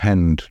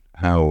comprehend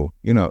how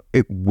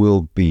it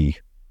will be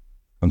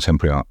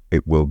contemporary art.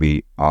 It will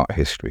be art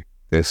history.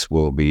 This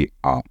will be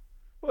art.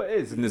 Well, it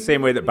is in the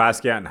same way that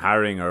Basquiat and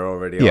Haring are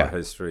already art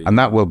history, and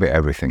that will be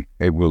everything.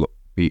 It will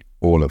be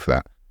all of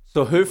that.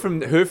 So who from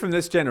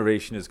this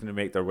generation is going to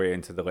make their way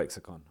into the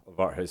lexicon of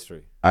art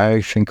history?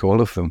 I think all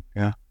of them.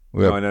 Yeah.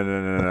 No.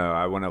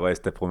 I want a less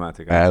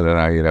diplomatic I answer. don't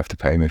know. You'd have to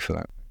pay me for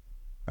that.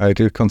 I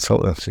do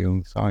consultancy on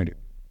the side.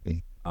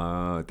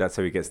 That's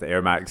how he gets the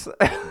Air Max.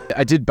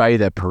 I did buy you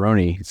that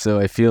Peroni, so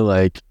I feel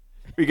like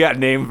we got a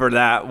name for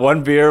that.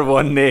 One beer,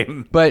 one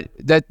name. But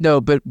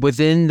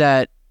within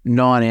that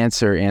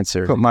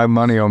non-answer. Put my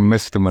money on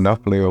Mr.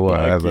 Monopoly or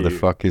whatever the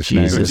fuck his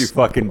name is. Don't you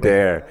fucking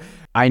dare.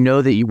 I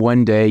know that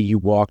one day you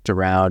walked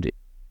around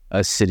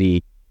a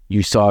city,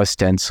 you saw a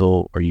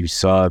stencil or you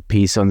saw a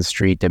piece on the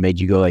street that made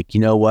you go you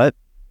know what?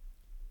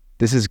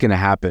 This is going to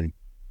happen.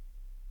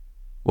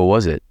 What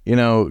was it?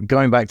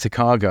 Going back to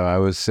Cargo, I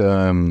was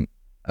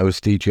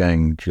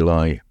DJing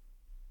July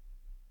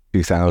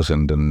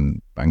 2000,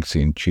 and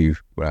Banksy and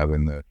Chief were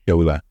having the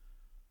show there.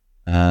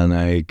 And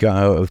I got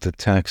out of the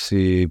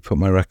taxi, put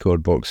my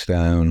record box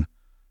down,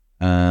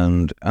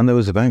 and there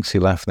was a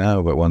Banksy Laugh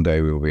Now, but one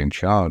day we will be in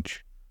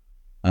charge,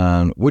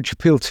 and which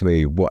appealed to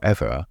me,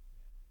 whatever.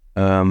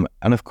 And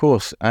of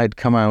course, I'd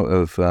come out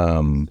of,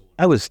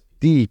 I was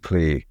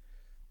deeply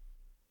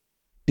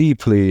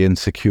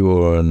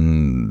insecure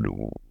and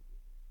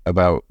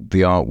about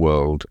the art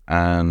world,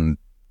 and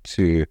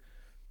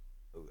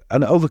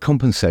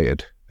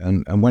overcompensated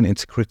and went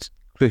into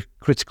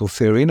critical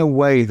theory in a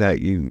way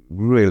that you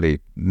really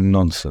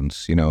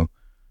nonsense,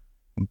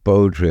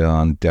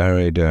 Baudrillard,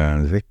 Derrida,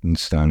 and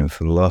Wittgenstein, and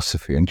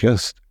philosophy, and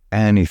just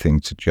anything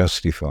to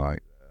justify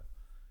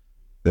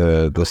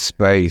the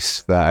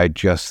space that I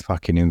just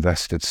fucking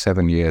invested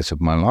 7 years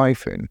of my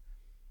life in.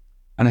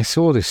 And I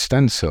saw this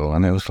stencil,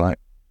 and it was like,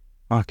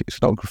 fuck,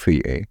 it's not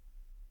graffiti.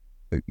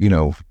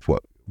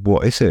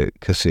 What is it?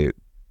 Because it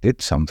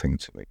did something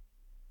to me.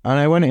 And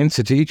I went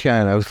into DJ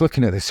and I was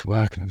looking at this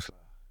work and I was like,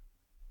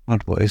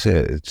 God, what is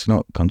it? It's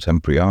not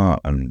contemporary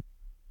art,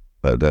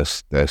 but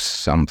there's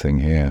something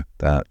here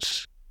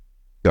that's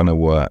gonna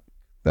work,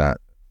 that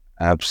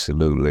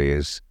absolutely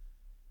is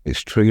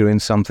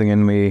triggering something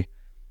in me.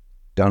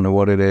 Don't know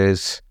what it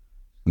is.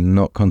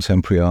 Not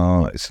contemporary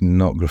art. It's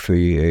not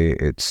graffiti.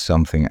 It's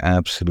something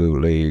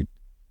absolutely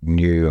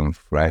new and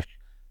fresh.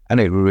 And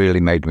it really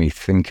made me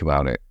think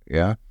about it.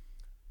 Yeah.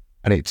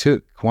 And it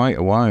took quite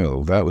a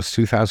while. That was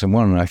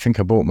 2001. And I think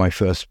I bought my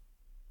first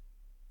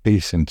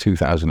piece in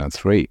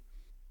 2003.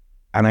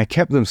 And I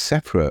kept them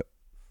separate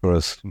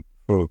for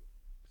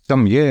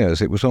some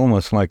years. It was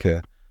almost like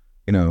a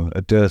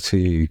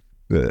dirty,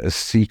 a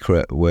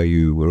secret where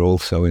you were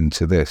also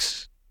into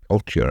this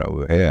culture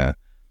over here.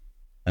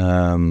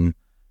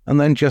 And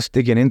then just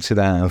digging into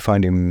that and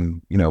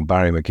finding,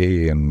 Barry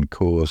McGee and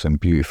Cause and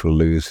Beautiful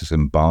Losers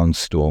and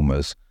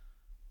Barnstormers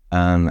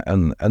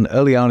and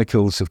early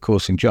articles, of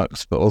course, in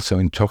Jux, but also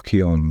in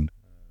Tokyon,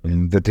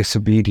 in the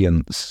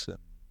Disobedience,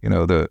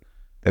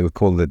 they were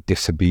called the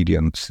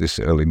Disobedience, this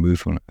early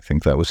movement. I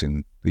think that was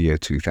in the year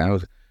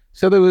 2000.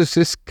 So there was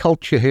this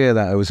culture here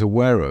that I was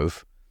aware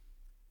of.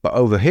 But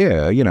over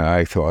here,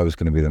 I thought I was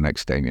going to be the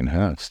next Damien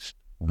Hirst.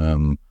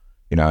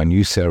 I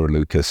knew Sarah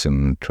Lucas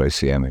and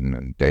Tracy Emin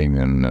and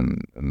Damien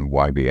and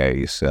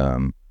YBAs.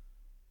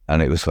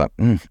 And it was like,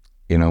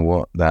 you know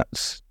what,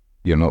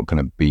 you're not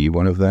going to be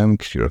one of them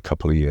because you're a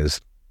couple of years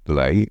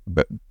late,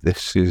 but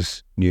this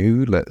is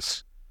new.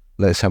 Let's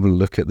have a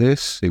look at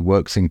this. It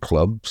works in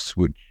clubs,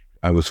 which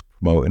I was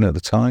promoting at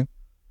the time.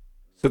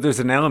 So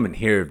there's an element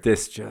here of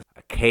this, just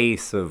a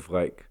case of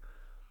like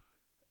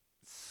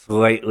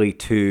slightly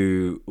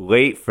too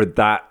late for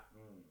that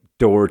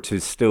door to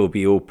still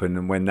be open,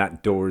 and when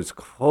that door is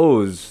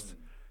closed,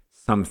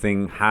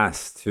 something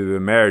has to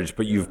emerge,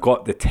 but you've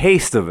got the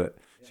taste of it.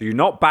 So you're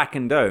not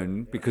backing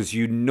down because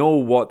you know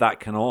what that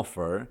can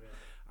offer,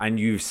 and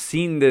you've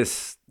seen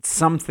this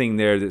something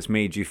there that's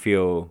made you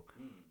feel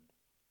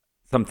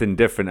something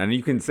different. And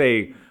you can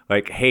say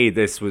like, hey,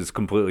 this was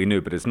completely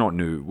new, but it's not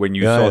new. When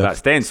you saw that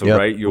stencil,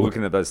 right? You're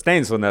looking at that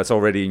stencil and that's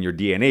already in your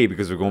DNA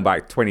because we're going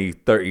back 20,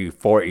 30,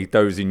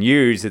 40,000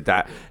 years.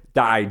 That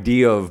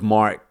idea of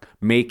Mark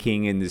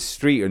making in the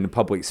street or in the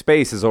public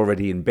space is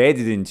already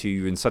embedded into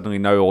you, and suddenly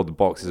now all the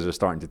boxes are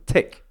starting to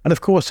tick. And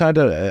of course,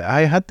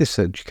 I had this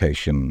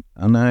education,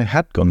 and I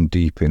had gone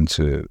deep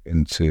into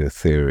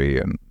theory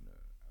and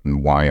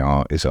why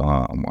art is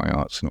art and why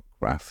art's not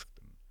craft.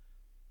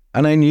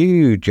 And I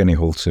knew Jenny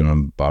Holton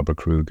and Barbara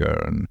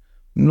Kruger, and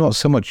not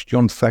so much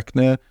John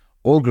Fechner.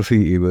 All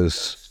graffiti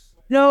was...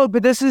 No,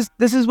 but this is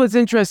what's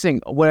interesting.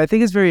 What I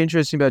think is very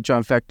interesting about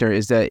John Fechner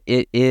is that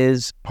it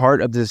is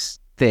part of this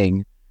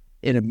thing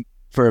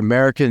for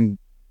American,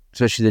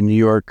 especially the New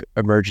York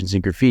emergence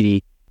in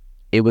graffiti.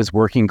 It was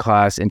working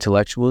class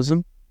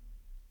intellectualism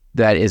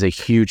that is a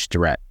huge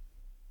threat.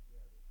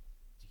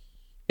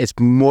 It's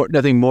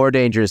nothing more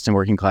dangerous than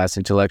working class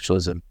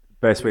intellectualism.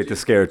 Best way to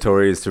scare a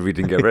Tory is to read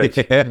and get rich.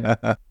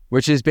 Yeah.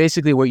 Which is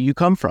basically what you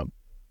come from.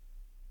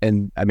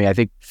 And I mean, I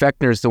think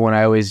Fechner is the one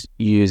I always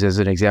use as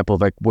an example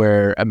of like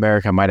where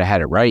America might have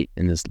had it right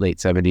in this late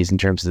 70s in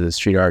terms of the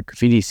street art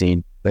graffiti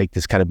scene, like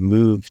this kind of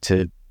move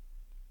to...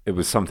 It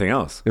was something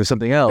else. It was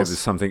something else. It was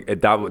something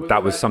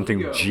that was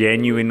something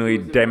genuinely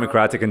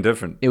democratic and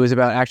different. It was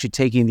about actually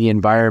taking the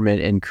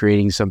environment and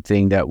creating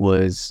something that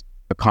was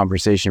a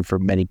conversation for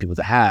many people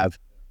to have.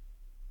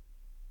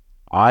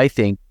 I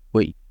think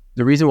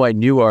the reason why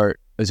Nuart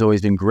has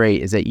always been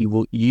great is that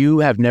you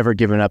have never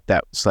given up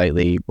that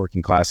slightly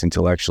working class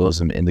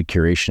intellectualism in the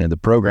curation of the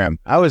program.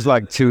 I was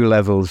like 2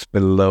 levels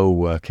below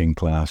working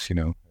class, It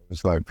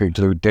was like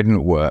people who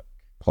didn't work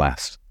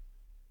class.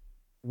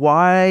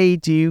 Why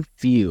do you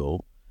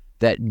feel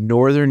that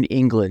Northern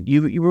England,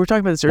 you were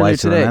talking about this earlier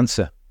today. An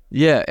answer.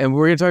 Yeah, and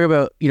we're going to talk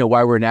about,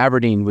 why we're in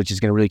Aberdeen, which is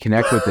going to really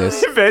connect with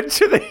this.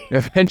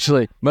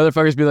 Eventually.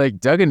 Motherfuckers be like,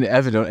 Doug and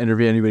Evan don't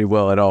interview anybody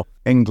well at all.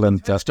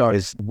 England is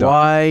done.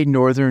 Why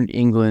Northern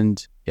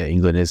England? Yeah,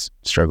 England is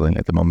struggling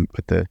at the moment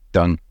with the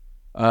done.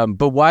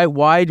 But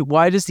why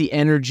does the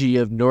energy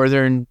of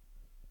Northern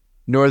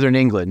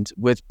England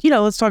with,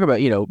 let's talk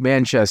about,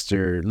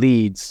 Manchester,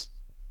 Leeds.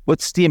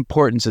 What's the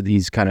importance of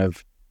these kind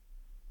of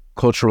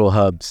cultural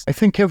hubs? I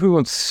think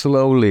everyone's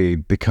slowly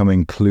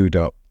becoming clued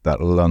up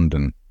that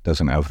London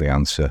doesn't have the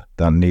answer,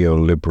 that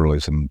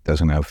neoliberalism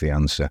doesn't have the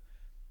answer,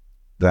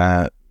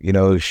 that,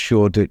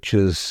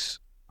 Shoreditch's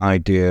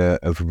idea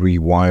of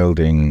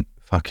rewilding,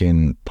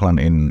 fucking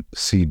planting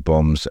seed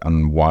bombs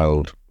and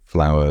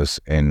wildflowers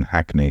in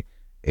Hackney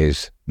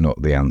is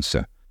not the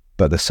answer.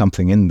 But there's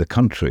something in the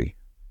country,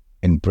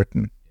 in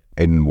Britain,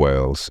 in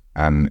Wales,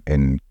 and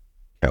in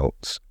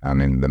Celts,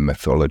 and in the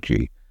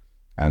mythology,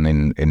 and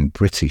in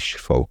British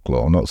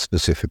folklore, not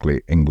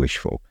specifically English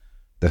folk.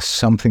 There's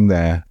something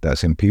there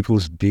that's in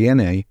people's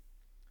DNA,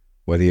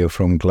 whether you're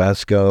from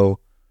Glasgow,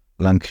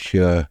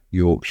 Lancashire,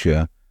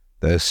 Yorkshire.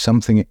 There's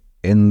something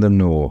in the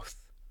north,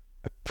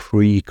 a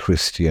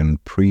pre-Christian,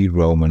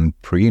 pre-Roman,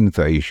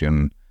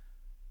 pre-invasion,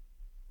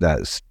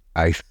 that's,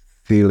 I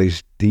feel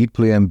is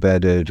deeply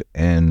embedded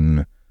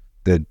in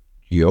the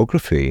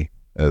geography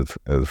of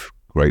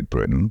Great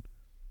Britain.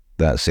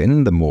 That's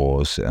in the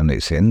moors, and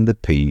it's in the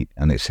peat,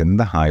 and it's in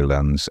the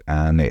highlands,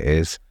 and it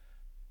is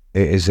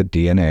a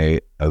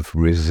DNA of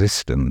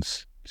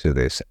resistance to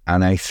this.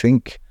 And I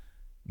think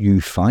you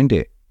find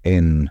it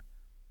in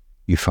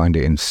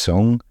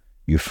song,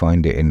 you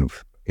find it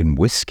in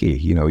whiskey.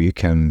 You know, you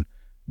can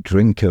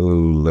drink a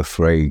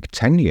Lafroig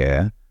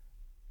 10-year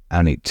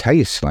and it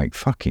tastes like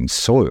fucking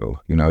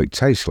soil. You know, it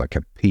tastes like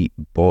a peat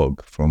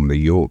bog from the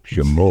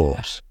Yorkshire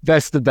moors.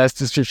 That's the best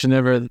description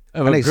ever of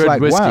And a it's good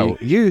like, whiskey. wow,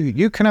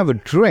 you can have a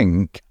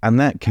drink and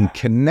that can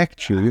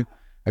connect you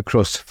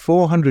across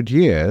 400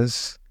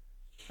 years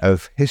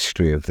of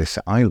history of this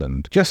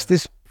island. Just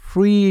this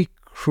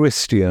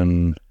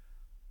pre-Christian,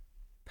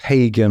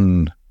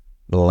 pagan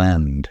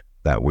land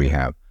that we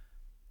have,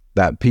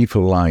 that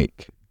people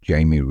like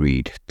Jamie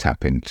Reid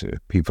tap into,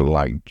 people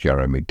like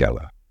Jeremy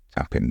Deller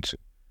tap into.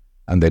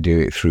 And they do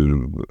it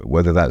through,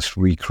 whether that's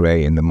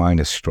recreating the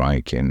miners'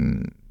 strike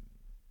in,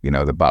 you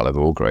know, the Battle of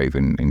Orgrave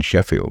in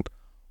Sheffield,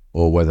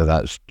 or whether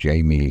that's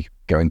Jamie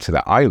going to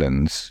the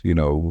islands, you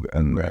know,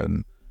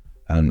 and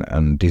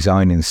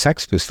designing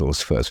Sex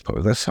Pistols' first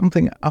poem. There's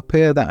something up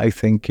here that I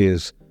think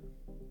is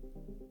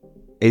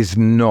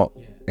not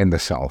in the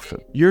South.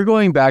 You're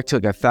going back to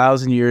like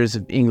 1,000 years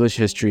of English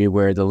history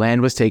where the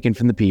land was taken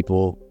from the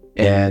people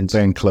and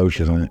the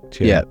enclosures on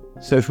it. Yeah.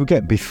 So if we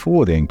get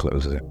before the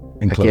enclosure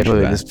I can't believe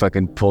I there. just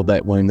fucking pulled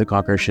that William the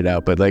Conqueror shit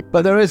out, but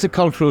But there is a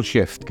cultural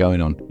shift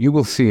going on. You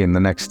will see in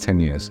the next 10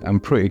 years, I'm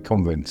pretty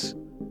convinced.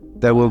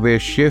 There will be a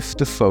shift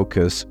to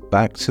focus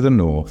back to the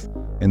north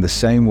in the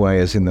same way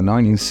as in the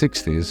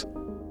 1960s,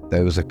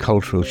 there was a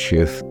cultural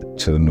shift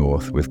to the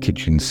north with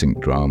kitchen sink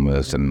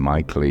dramas and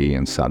Mike Lee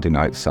and Saturday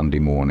Night, Sunday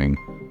Morning,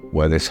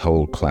 where this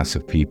whole class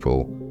of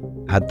people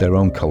had their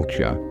own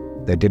culture.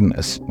 They didn't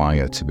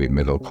aspire to be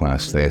middle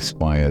class. They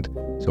aspired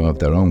to have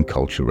their own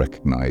culture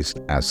recognized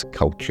as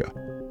culture.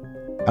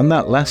 And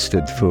that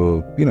lasted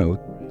for,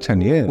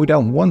 10 years. We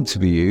don't want to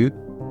be you.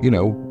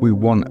 We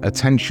want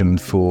attention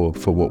for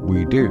what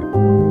we do.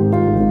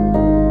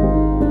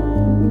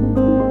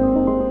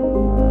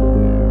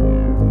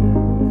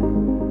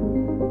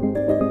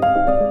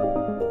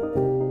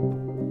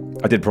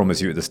 I did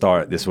promise you at the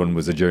start this one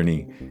was a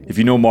journey. If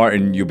you know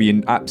Martyn, you'll be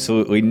in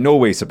absolutely no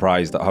way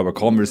surprised at how a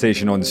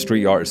conversation on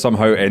street art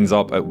somehow ends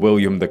up at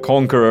William the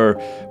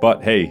Conqueror,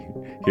 but hey,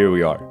 here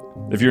we are.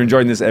 If you're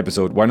enjoying this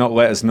episode, why not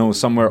let us know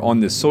somewhere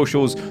on the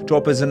socials?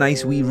 Drop us a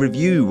nice wee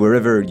review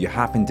wherever you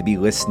happen to be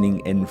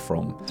listening in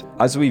from.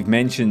 As we've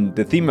mentioned,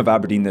 the theme of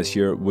Aberdeen this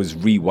year was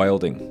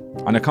rewilding.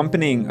 And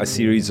accompanying a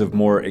series of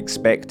more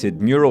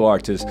expected mural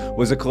artists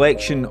was a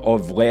collection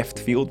of left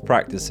field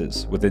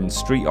practices within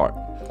street art,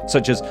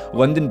 such as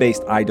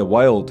London-based Ida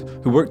Wilde,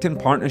 who worked in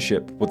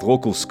partnership with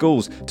local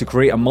schools to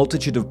create a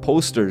multitude of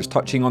posters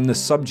touching on the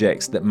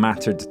subjects that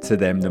mattered to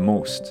them the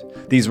most.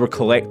 These were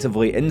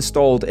collectively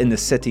installed in the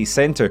city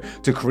centre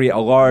to create a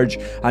large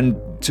and,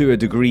 to a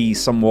degree,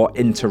 somewhat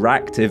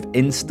interactive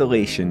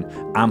installation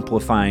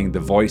amplifying the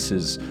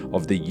voices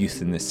of the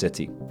youth in the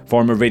city.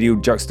 Former Radio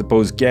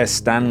Juxtapoz guest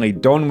Stanley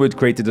Donwood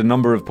created a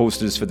number of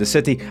posters for the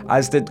city,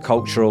 as did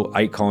cultural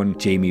icon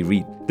Jamie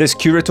Reid. This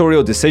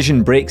curatorial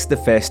decision breaks the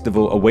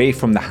festival away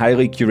from the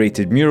highly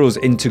curated murals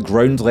into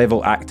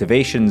ground-level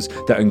activations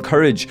that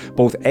encourage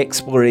both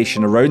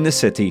exploration around the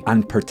city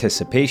and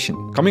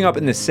participation. Coming up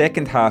in the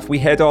second half, we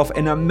head off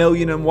in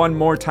 1,001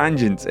 more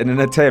tangents in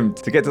an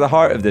attempt to get to the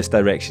heart of this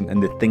direction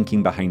and the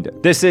thinking behind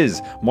it. This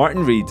is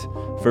Martyn Reid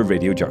for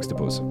Radio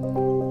Juxtapoz.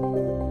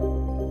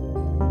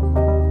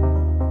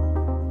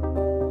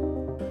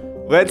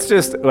 Let's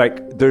just,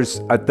 there's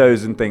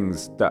 1,000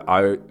 things that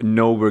I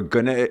know we're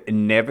going to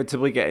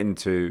inevitably get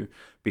into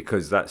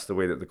because that's the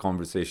way that the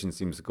conversation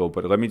seems to go.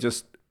 But let me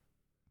just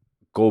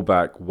go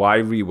back. Why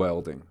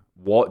rewilding?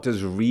 What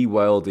does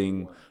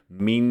rewilding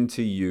mean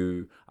to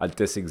you at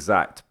this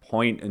exact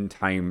point in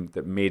time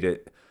that made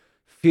it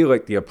feel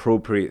like the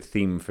appropriate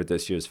theme for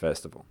this year's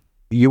festival?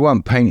 You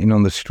weren't painting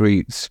on the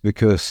streets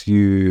because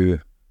you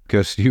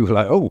were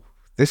like, oh,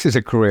 this is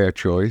a career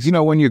choice.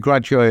 When you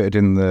graduated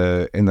in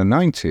the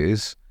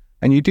 90s,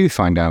 and you do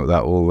find out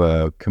that all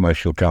the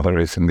commercial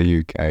galleries in the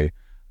UK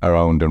are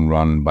owned and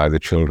run by the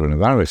children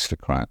of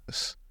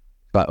aristocrats.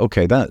 But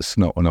okay, that's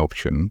not an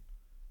option.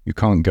 You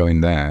can't go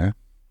in there.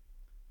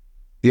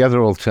 The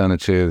other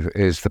alternative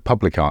is the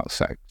public art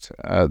sector.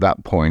 At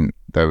that point,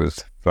 there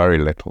was very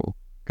little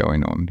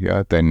going on.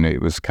 Yeah, then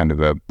it was kind of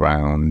a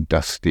brown,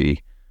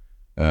 dusty,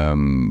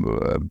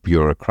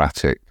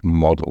 bureaucratic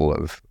model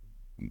of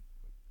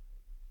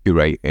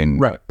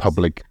curating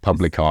public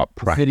art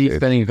practice. City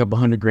spending a couple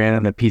 $100,000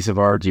 on a piece of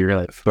art, you're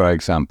like, for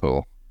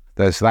example,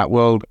 there's that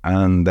world,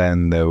 and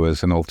then there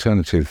was an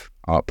alternative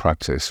art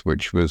practice,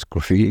 which was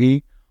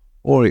graffiti,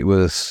 or it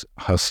was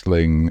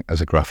hustling as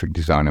a graphic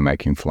designer,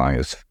 making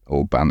flyers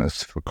or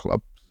banners for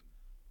clubs.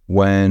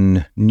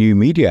 When new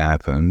media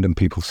happened and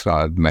people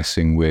started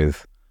messing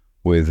with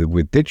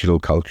digital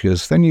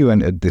cultures, then you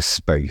entered this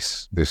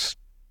space, this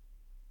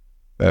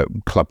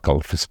club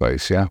culture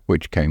space, yeah,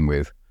 which came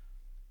with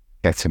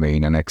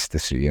ketamine and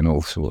ecstasy and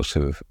all sorts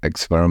of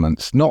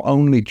experiments, not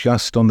only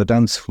just on the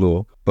dance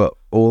floor, but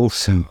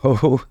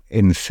also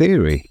in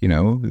theory. You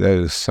know,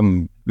 there's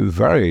some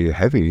very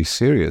heavy,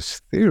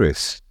 serious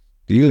theorists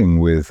dealing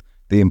with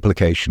the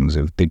implications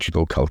of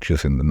digital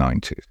cultures in the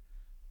 90s.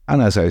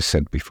 And as I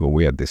said before,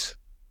 we had this,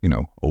 you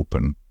know,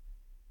 open,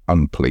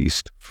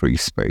 unpoliced, free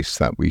space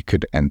that we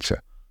could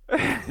enter.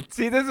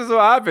 See, this is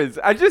what happens.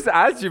 I just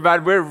asked you,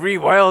 man, where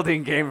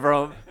rewilding came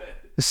from.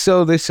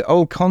 So this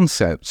whole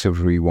concept of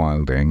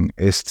rewilding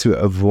is to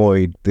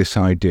avoid this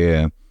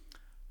idea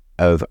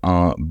of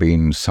art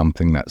being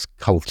something that's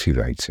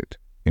cultivated,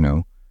 you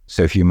know.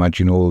 So if you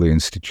imagine all the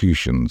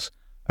institutions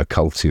are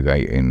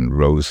cultivating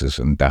roses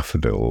and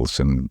daffodils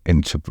and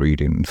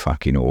interbreeding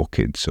fucking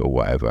orchids or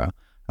whatever,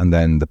 and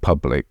then the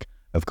public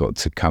have got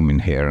to come in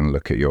here and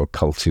look at your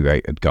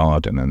cultivated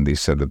garden, and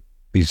these are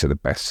the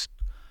best.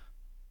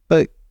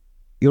 But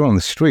you're on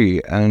the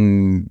street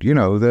and, you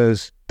know,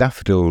 there's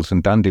daffodils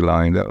and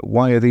dandelion.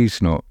 Why are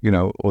these not, you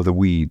know, or the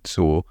weeds?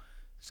 Or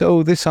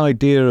so this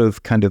idea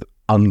of kind of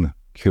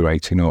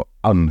uncurating or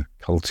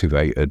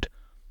uncultivated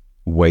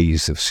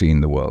ways of seeing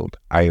the world,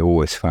 I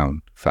always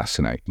found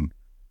fascinating.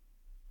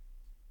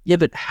 Yeah,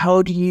 but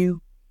how do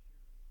you...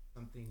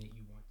 something that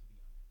you want to be?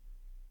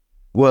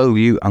 Well,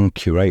 you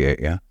uncurate it,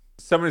 yeah.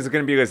 Someone is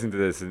going to be listening to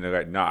this and they're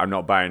like, no, I'm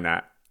not buying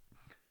that.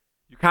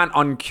 You can't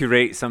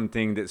uncurate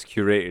something that's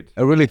curated.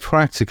 A really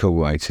practical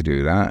way to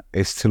do that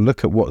is to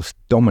look at what's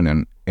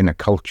dominant in a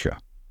culture.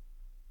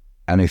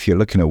 And if you're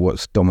looking at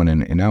what's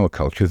dominant in our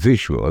culture,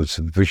 visual, as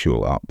a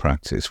visual art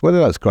practice, whether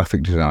that's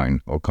graphic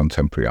design or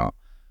contemporary art,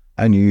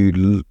 and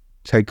you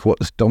take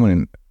what's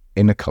dominant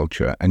in a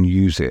culture and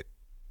use it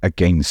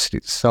against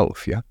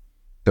itself, yeah?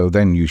 So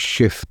then you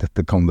shift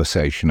the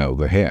conversation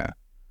over here.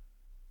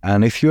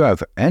 And if you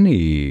have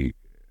any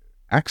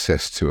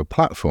access to a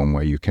platform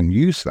where you can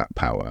use that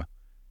power,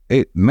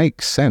 it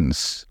makes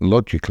sense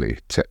logically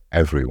to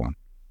everyone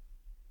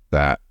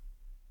that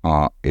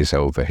art is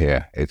over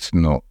here. It's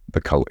not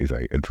the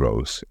cultivated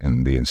rose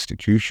in the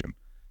institution.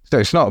 So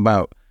it's not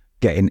about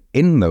getting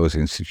in those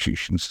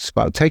institutions. It's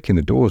about taking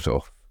the doors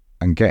off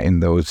and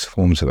getting those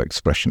forms of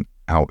expression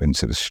out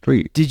into the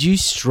street. Did you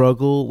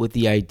struggle with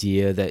the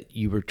idea that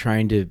you were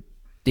trying to,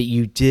 that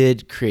you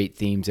did create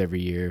themes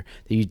every year,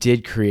 that you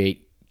did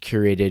curate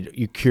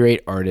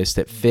artists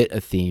that fit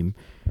a theme?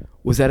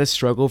 Was that a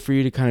struggle for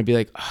you to kind of be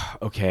like, oh,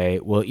 okay,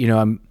 well, you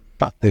know,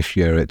 But this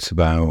year it's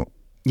about...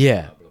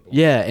 Yeah,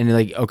 and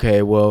like,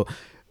 okay, well,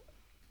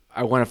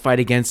 I want to fight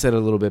against it a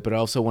little bit, but I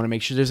also want to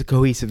make sure there's a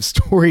cohesive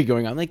story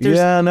going on. Like,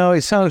 Yeah, no,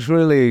 it sounds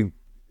really...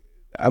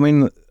 I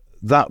mean,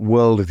 that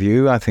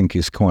worldview, I think,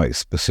 is quite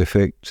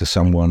specific to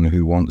someone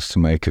who wants to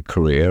make a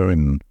career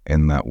in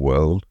that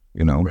world,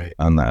 you know, right.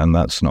 And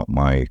that's not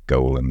my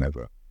goal, and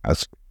never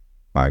that's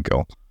my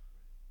goal.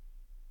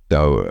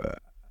 So...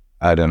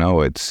 I don't know,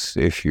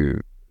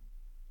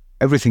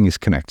 everything is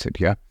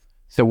connected, yeah?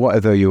 So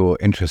whatever you're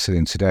interested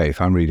in today,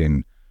 if I'm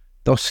reading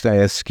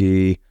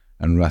Dostoevsky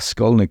and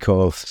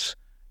Raskolnikov's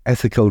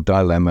ethical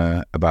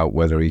dilemma about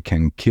whether he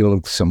can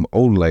kill some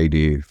old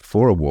lady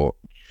for a watch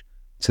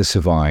to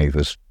survive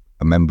as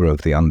a member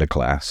of the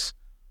underclass,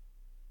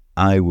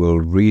 I will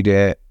read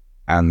it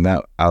and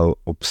I'll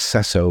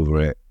obsess over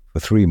it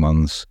for 3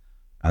 months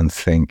and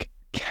think,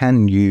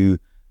 can you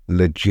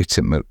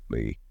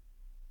legitimately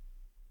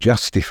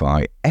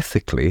justify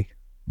ethically,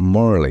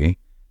 morally,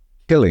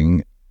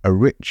 killing a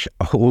rich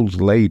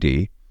old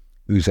lady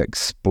who's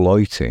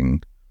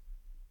exploiting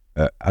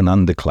an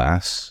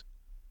underclass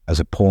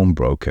as a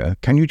pawnbroker?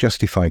 Can you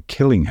justify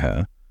killing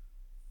her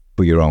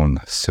for your own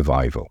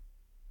survival?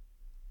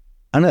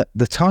 And at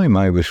the time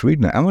I was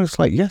reading it, I was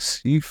like,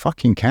 yes, you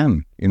fucking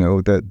can. You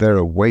know, there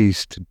are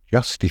ways to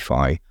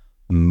justify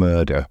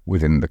murder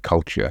within the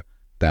culture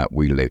that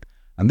we live.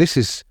 And this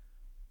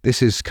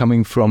is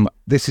coming from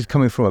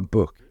a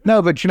book. No,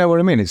 but you know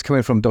what I mean? It's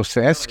coming from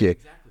Dostoevsky.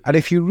 Exactly. And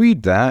if you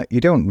read that, you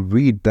don't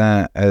read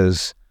that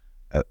as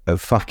a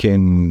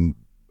fucking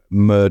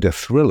murder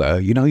thriller.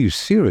 You know, you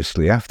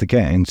seriously have to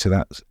get into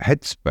that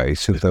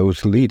headspace of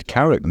those lead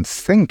characters and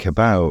think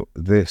about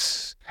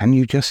this. Can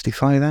you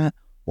justify that?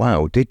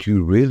 Wow, did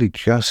you really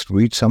just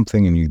read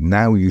something and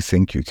now you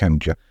think you can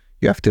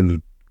you have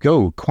to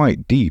go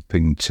quite deep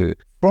into...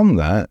 From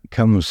that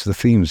comes the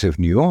themes of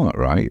Nuart,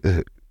 right?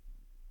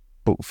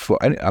 But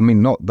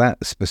not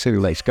that specific.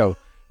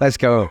 Let's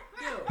go.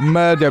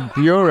 Murder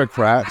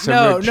bureaucrats.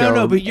 No,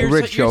 but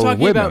you're talking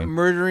women. about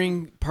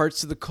murdering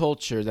parts of the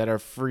culture that are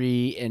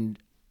free and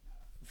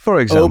for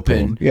example,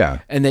 open, yeah,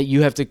 and that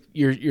you have to.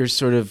 You're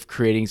sort of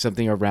creating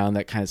something around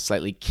that, kind of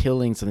slightly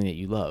killing something that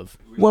you love.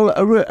 Well,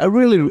 a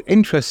really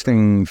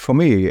interesting for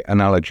me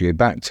analogy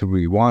back to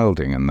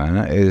rewilding and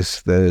that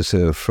is there's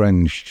a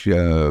French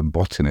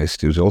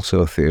botanist who's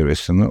also a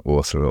theorist and an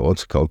author, a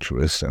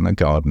horticulturist, and a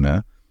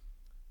gardener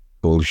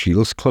called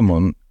Gilles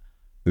Clement,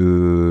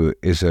 who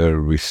is a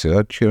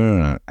researcher,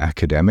 an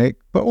academic,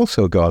 but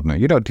also a gardener,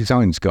 you know,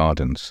 designs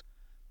gardens.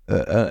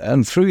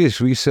 And through his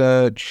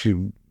research,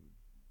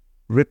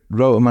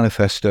 wrote a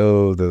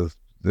manifesto,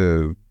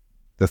 the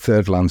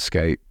third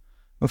landscape,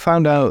 and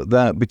found out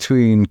that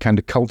between kind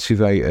of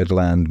cultivated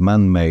land,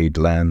 man-made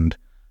land,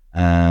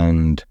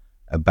 and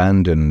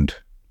abandoned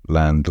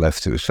land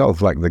left to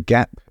itself, like the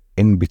gap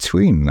in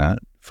between that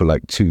for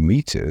like 2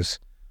 meters,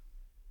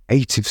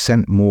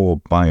 80% more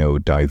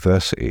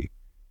biodiversity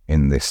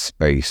in this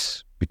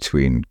space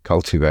between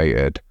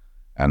cultivated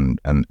and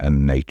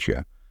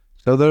nature.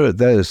 So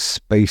there's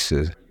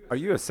spaces. Are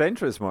you a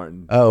centrist,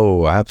 Martyn?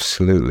 Oh,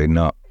 absolutely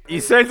not. You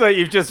sound like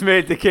you've just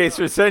made the case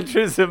for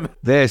centrism.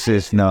 This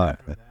is not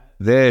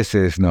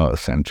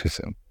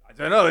centrism. I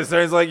don't know. It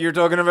sounds like you're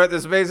talking about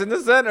the space in the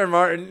center,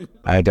 Martyn.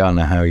 I don't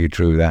know how you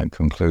drew that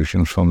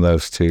conclusion from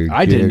those two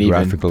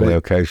geographical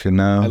locations.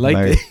 No, I like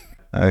mate,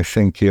 I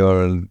think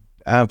you're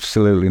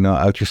absolutely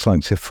not. I'd just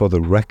like to, for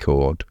the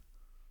record,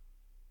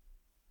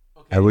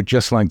 I would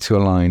just like to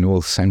align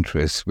all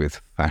centrists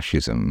with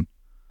fascism.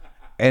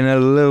 In a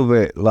little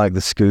bit like the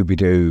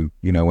Scooby-Doo,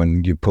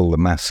 when you pull the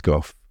mask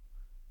off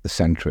the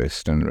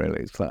centrist and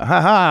really it's like,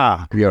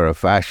 ha, you're a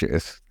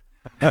fascist.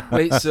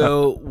 Wait,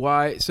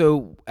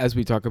 so as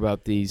we talk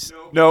about these...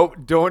 No,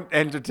 don't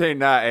entertain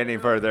that any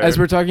further. As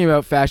we're talking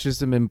about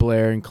fascism in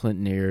Blair and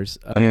Clinton ears,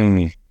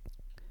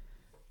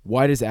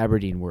 why does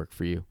Aberdeen work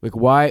for you? Like,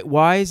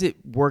 why has it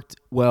worked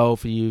well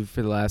for you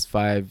for the last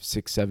 5,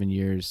 6, 7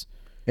 years?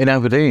 In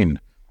Aberdeen?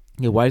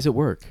 Yeah, why does it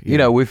work?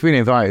 We've been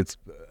invited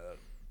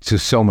to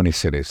so many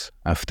cities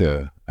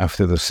after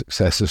the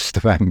success of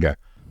Stavanger,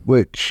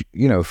 which,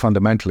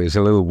 fundamentally is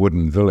a little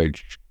wooden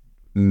village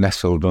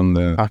nestled on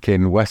the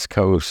fucking west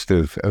coast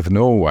of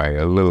Norway,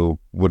 a little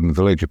wooden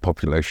village, a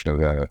population of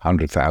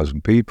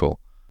 100,000 people.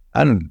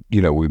 And,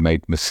 we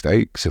made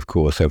mistakes, of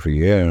course, every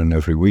year and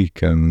every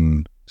week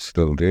and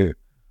still do.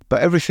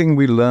 But everything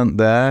we learnt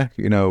there,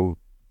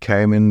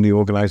 came in the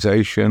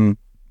organisation.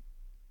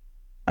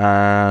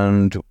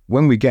 And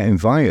when we get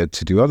invited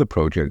to do other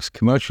projects,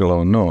 commercial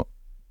or not,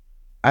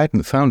 I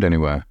hadn't found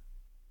anywhere.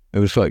 It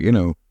was like,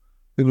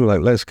 people were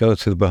like, let's go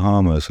to the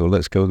Bahamas, or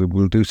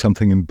we'll do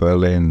something in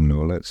Berlin,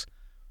 or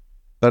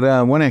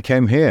But when I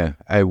came here,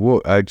 I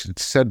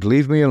said,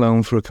 leave me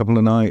alone for a couple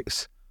of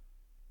nights.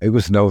 It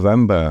was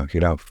November,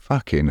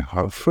 fucking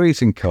hot,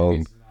 freezing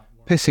cold,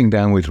 pissing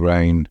down with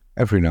rain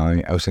every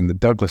night. I was in the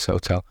Douglas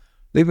Hotel.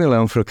 Leave me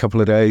alone for a couple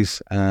of days,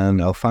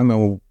 and I'll find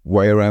my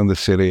way around the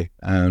city,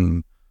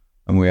 and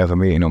we have a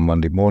meeting on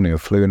Monday morning. I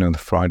flew in on the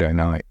Friday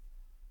night.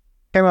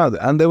 Came out,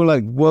 and they were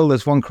like, well,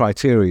 there's one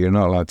criteria, you're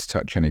not allowed to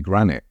touch any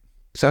granite.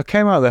 So I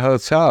came out of the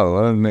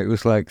hotel, and it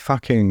was like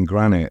fucking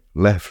granite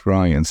left,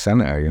 right, and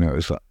center, it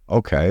was like,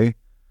 okay.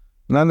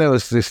 And then there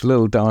was this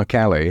little dark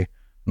alley,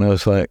 and I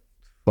was like,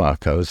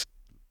 fuck,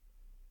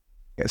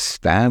 get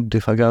stabbed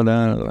if I go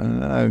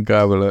down. I'll go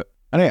have a look.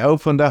 And it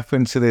opened up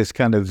into this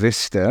kind of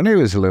vista, and it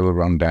was a little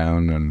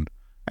rundown, and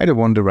I had to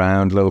wander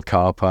around, little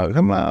car park.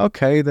 I'm like,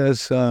 okay,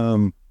 there's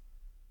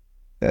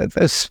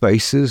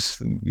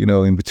spaces,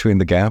 in between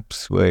the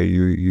gaps where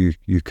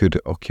you could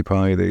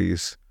occupy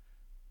these.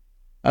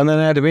 And then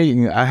I had a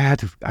meeting. I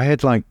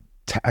had like,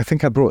 I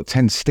think I brought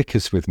 10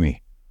 stickers with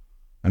me,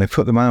 and I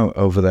put them out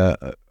over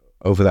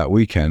that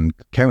weekend.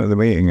 Came at the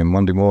meeting and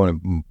Monday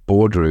morning,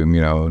 boardroom,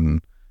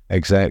 and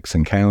execs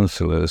and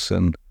councillors,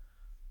 and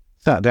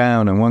sat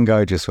down, and one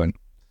guy just went,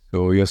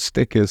 so your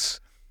stickers.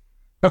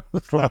 I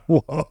was like,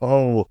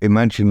 whoa.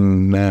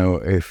 Imagine now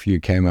if you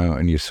came out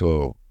and you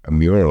saw a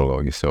mural,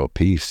 or you saw a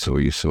piece, or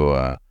you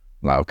saw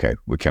okay,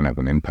 we can have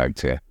an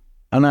impact here.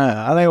 And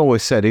I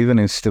always said, even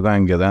in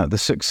Stavanger, that the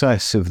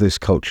success of this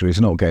culture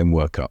is not getting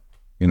work up.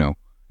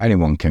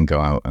 Anyone can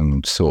go out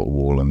and sort a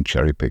wall and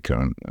cherry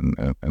picker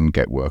and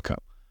get work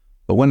up.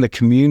 But when the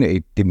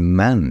community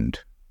demand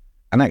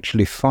and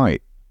actually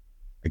fight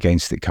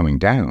against it coming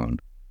down,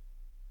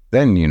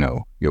 then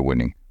you're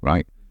winning,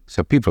 right?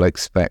 So people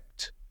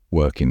expect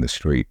work in the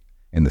street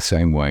in the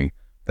same way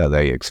that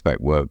they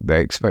expect work.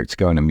 They expect to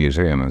go in a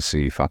museum and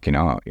see fucking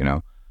art,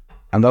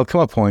 And there'll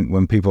come a point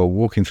when people are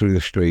walking through the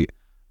street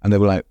and they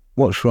were like,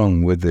 what's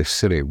wrong with this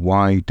city?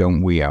 Why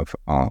don't we have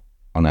art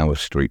on our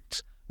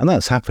streets? And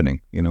that's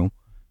happening,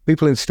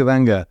 People in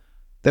Stavanger,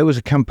 there was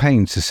a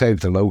campaign to save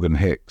the Logan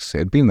Hicks. It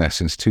had been there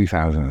since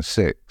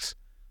 2006.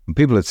 And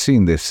people had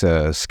seen this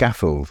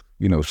scaffold,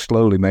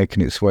 slowly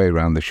making its way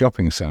around the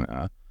shopping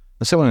centre.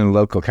 And someone in a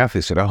local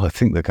cafe said, I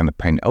think they're going to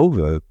paint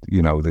over,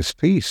 this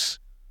piece.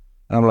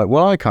 And I'm like,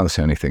 well, I can't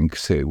say anything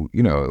because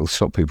it'll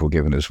stop people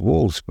giving us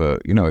walls.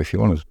 But if you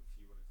want to,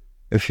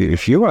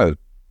 if you want to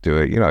do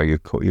it,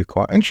 you're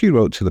quite. And she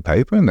wrote to the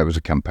paper, and there was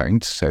a campaign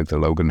to save the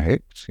Logan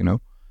Hicks.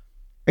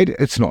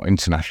 It's not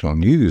international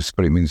news,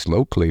 but it means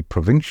locally,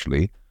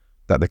 provincially,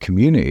 that the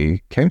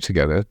community came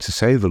together to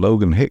save the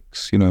Logan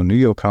Hicks. New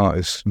York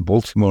artists,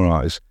 Baltimore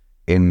artists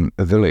in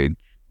a village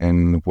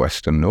in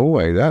Western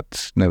Norway.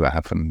 That's never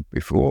happened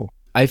before.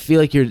 I feel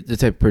like you're the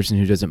type of person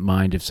who doesn't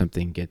mind if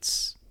something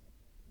gets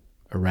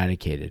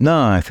eradicated.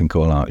 No, I think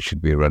all art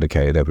should be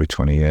eradicated every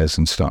 20 years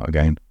and start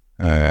again.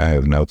 I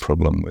have no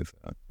problem with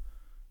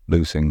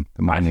losing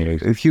the money.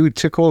 If you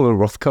took all the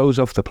Rothkos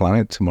off the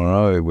planet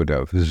tomorrow, it would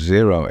have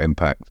zero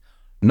impact.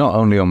 not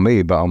only on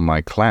me, but on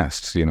my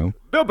class, you know.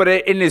 No, but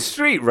in the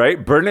street,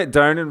 right? Burn it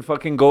down and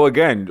fucking go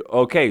again.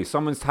 Okay,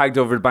 someone's tagged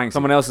over the bank.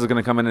 Someone else is going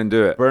to come in and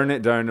do it. Burn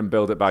it down and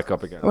build it back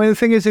up again. I mean, the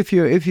thing is, if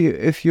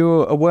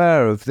you're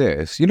aware of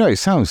this, you know, it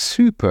sounds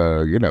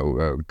super, you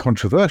know,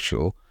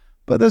 controversial,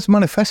 but there's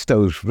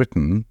manifestos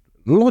written,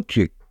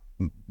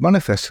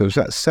 manifestos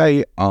that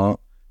say art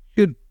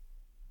should.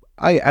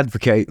 I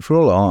advocate for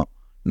all art.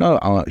 No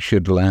art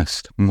should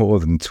last more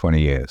than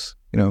 20 years.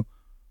 You know,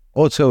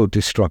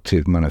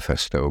 Auto-Destructive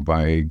Manifesto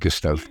by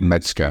Gustav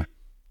Metzger.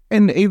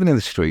 And even in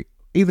the street,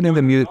 even in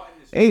the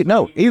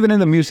even in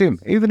the museum,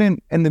 even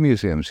in the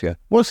museums, yeah.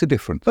 What's the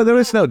difference? But there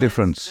is no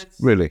difference,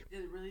 really.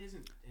 It really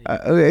isn't.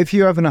 If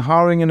you're having a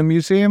harrowing in a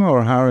museum or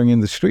a harrowing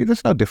in the street,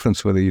 there's no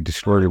difference whether you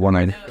destroy one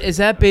end. Is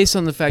that based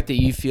on the fact that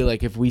you feel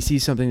like if we see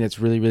something that's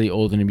really, really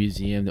old in a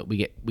museum, that we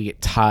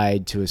get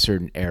tied to a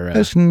certain era?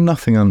 There's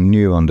nothing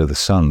new under the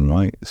sun,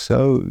 right?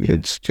 So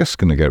it's just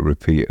going to get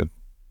repeated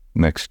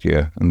next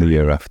year and the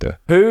year after.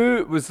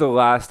 Who was the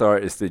last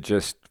artist that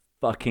just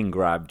fucking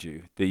grabbed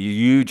you, that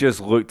you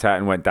just looked at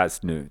and went,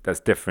 that's new,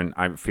 that's different,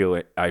 I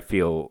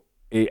feel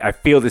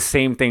the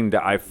same thing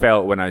that I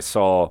felt when I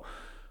saw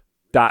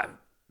that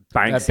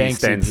Banksy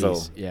stencil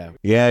piece.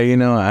 Yeah, you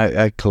know,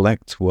 I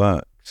collect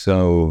work,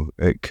 so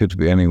it could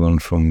be anyone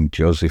from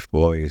Joseph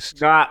Beuys.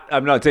 Nah,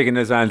 I'm not taking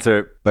this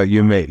answer. But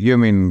you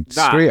mean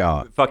street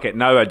art? Fuck it,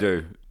 now I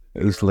do.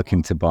 Who's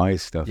looking to buy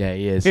stuff? Yeah,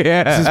 he is.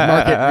 Yeah. This is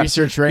market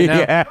research right now.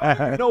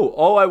 Yeah. No,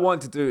 all I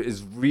want to do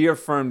is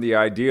reaffirm the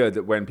idea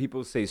that when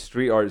people say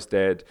street art's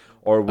dead,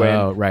 or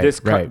when this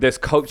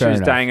culture Fair is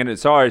enough. dying and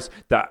it's ours,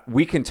 that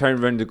we can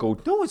turn around and go,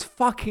 no, it's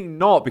fucking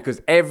not,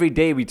 because every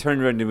day we turn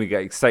around and we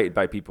get excited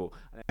by people.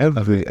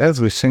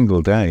 Every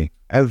single day,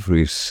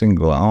 every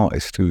single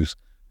artist who's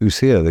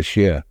here this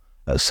year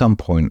at some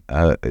point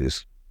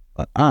is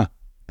like,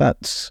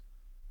 that's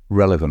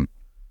relevant.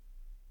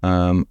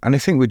 And I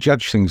think we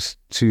judge things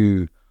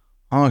too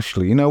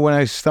harshly. You know, when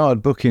I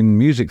started booking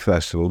music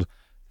festivals,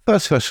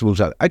 first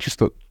festivals, I just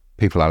booked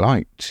people I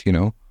liked, you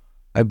know.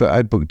 I'd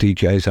booked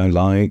DJs I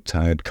liked.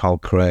 I had Carl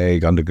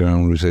Craig,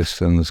 Underground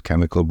Resistance,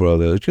 Chemical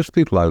Brothers, just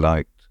people I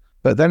liked.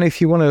 But then if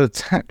you want to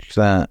attach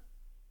that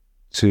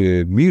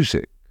to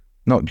music,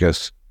 not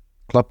just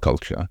club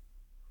culture,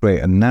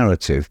 create a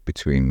narrative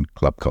between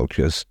club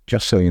cultures,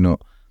 just so you're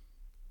not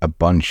a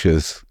bunch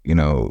of, you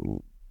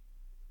know,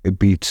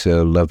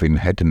 Ibiza-loving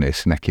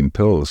hedonists necking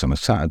pills on a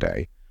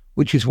Saturday,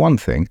 which is one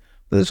thing.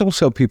 But there's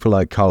also people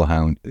like Carl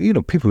Hound, you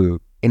know, people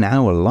who in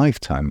our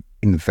lifetime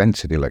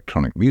invented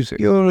electronic music.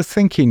 You're a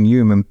thinking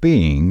human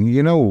being.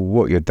 You know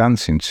what you're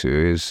dancing to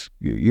is,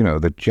 you know,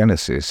 the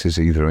genesis is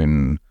either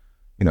in,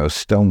 you know,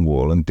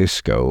 Stonewall and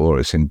disco, or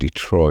it's in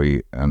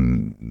Detroit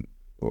and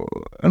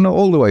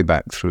all the way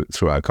back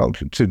through our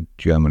culture to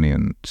Germany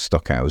and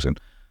Stockhausen.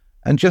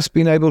 And just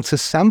being able to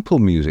sample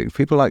music,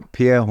 people like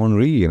Pierre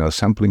Henry, you know,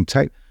 sampling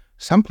tape.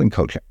 Sampling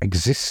culture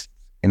exists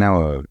in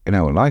our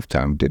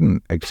lifetime,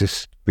 didn't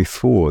exist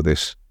before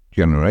this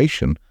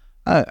generation.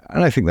 And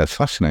I think that's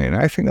fascinating.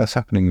 I think that's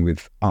happening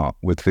with art,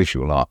 with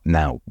visual art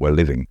now. We're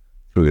living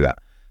through that.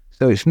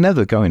 So it's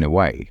never going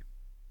away.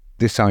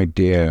 This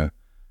idea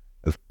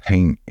of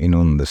painting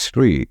on the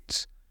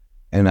streets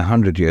in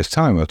 100 years'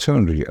 time, or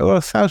 200 years, or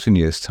 1,000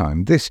 years'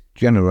 time, this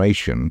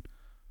generation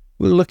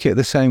will look at it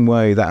the same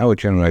way that our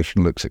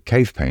generation looks at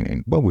cave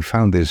painting. Well, we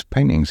found these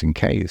paintings in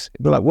caves.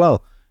 It'd be like,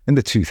 well, in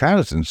the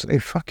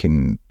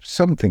 2000s,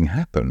 something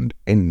happened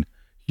in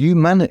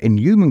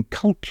human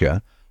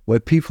culture where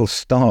people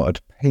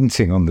started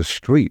painting on the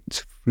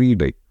streets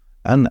freely.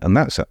 And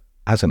that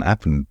hasn't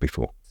happened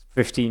before.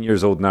 15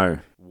 years old now.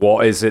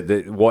 What is it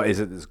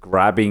that's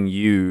grabbing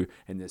you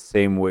in the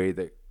same way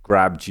that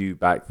grabbed you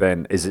back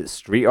then? Is it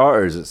street art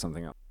or is it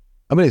something else?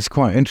 I mean, it's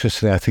quite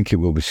interesting. I think it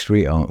will be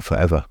street art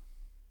forever.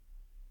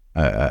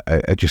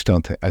 I just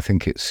don't think, I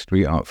think it's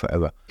street art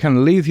forever. You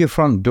can leave your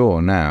front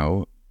door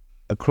now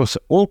across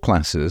all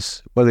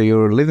classes, whether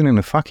you're living in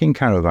a fucking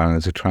caravan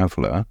as a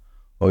traveller,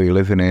 or you're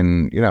living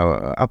in, you know,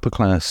 an upper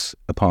class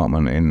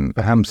apartment in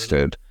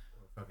Hampstead,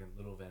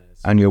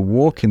 and you're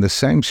walking the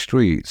same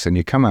streets, and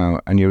you come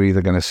out and you're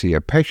either going to see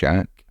a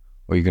Pejak,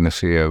 or you're going to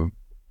see a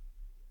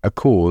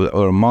Core,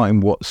 or a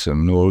Martyn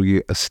Watson, or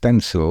a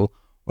stencil,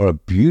 or a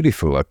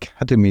beautiful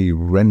Academy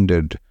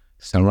rendered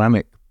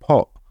ceramic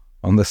pot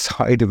on the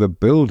side of a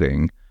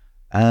building.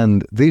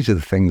 And these are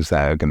the things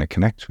that are going to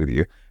connect with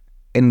you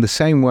in the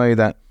same way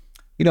that,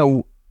 you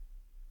know,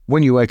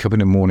 when you wake up in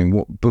the morning,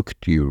 what book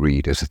do you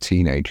read as a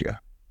teenager?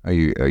 Are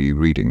you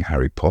reading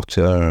Harry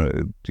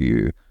Potter?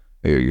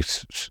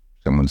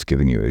 Someone's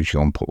giving you a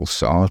Jean-Paul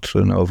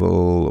Sartre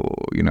novel,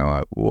 or, you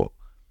know, what?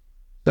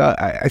 So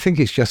I think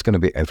it's just going to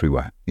be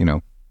everywhere, you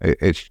know.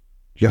 It's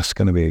just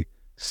going to be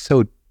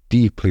so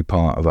deeply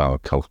part of our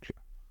culture.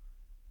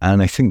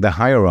 And I think the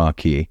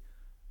hierarchy,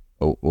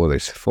 or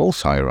this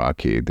false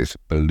hierarchy, this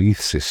belief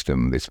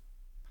system, this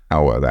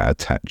power that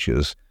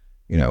attaches,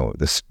 you know,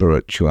 the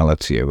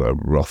spirituality of a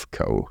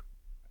Rothko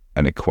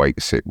and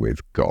equates it with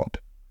God,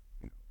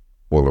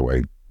 all the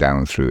way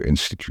down through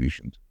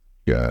institutions,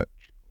 church,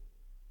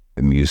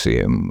 the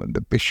museum and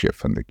the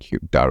bishop and the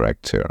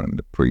director and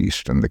the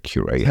priest and the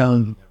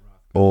curator,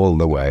 all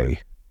the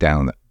way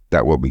down.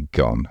 That will be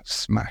gone,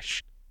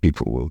 smashed.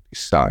 People will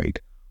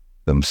decide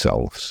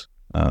themselves.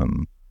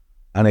 And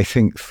I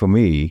think for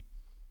me,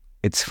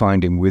 it's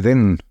finding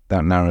within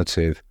that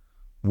narrative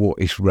what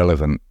is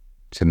relevant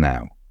to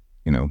now.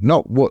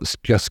 Not what's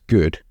just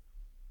good,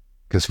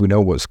 because we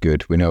know what's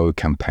good. We know who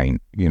can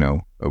paint.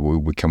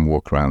 We can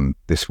walk around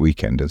this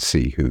weekend and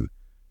see who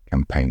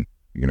can paint,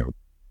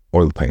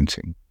 oil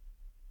painting.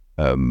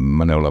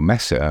 Manolo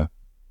Mesa,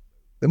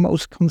 the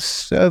most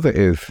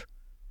conservative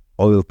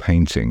oil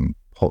painting,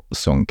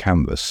 pots on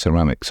canvas,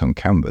 ceramics on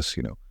canvas,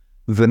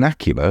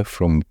 vernacular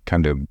from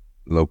kind of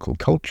local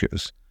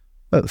cultures.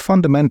 But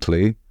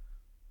fundamentally,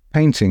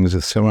 paintings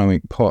of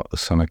ceramic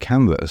pots on a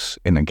canvas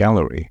in a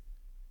gallery,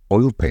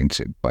 oil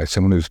painted by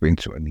someone who's been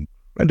to an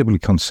incredibly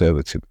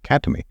conservative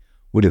academy,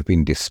 would have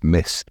been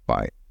dismissed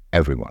by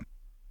everyone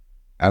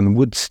and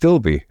would still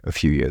be a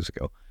few years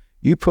ago.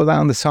 You put that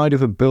on the side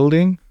of a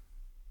building,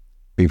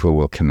 people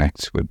will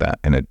connect with that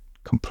in a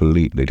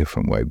completely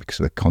different way because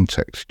the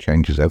context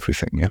changes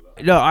everything. Yeah.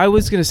 No, I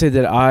was going to say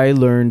that I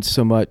learned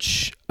so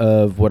much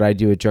of what I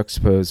do at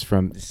Juxtapoz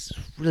from, this is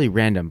really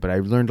random, but I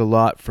learned a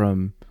lot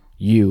from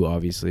you,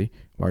 obviously,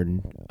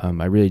 Martyn.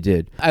 I really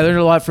did. I learned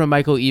a lot from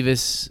Michael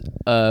Eavis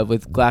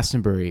with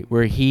Glastonbury,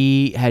 where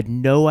he had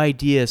no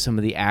idea some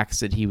of the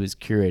acts that he was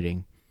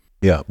curating.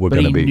 Yeah, but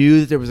he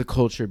knew that there was a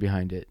culture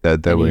behind it.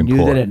 That were he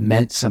important. knew that it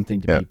meant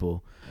something to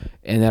people.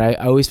 And then I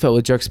always felt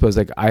with Juxtapoz,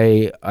 like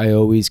I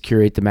always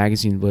curate the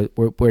magazine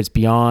where it's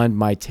beyond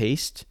my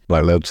taste.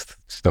 Like loads of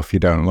stuff you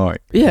don't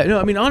like. Yeah, no,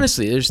 I mean,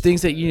 honestly, there's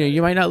things that,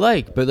 you might not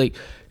like, but like,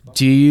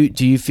 do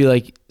you feel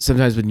like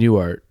sometimes with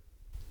Nuart,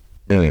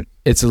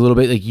 it's a little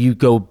bit like you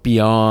go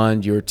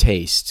beyond your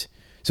taste?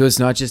 So it's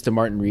not just the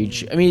Martyn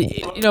Reed. I mean,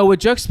 with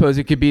Juxtapoz,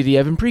 it could be the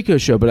Evan Preco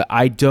show, but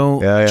I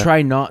don't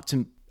try not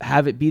to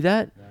have it be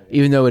that,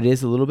 even though it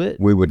is a little bit.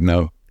 We would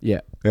know.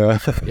 Yeah, we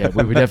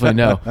would definitely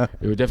know.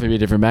 It would definitely be a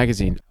different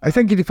magazine. I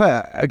think it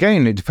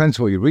depends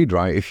what you read,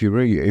 right? If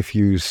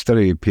you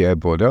study Pierre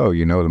Bourdieu,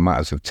 the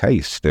matters of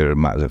taste. There are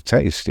matters of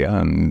taste,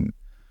 and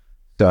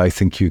so I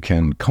think you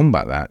can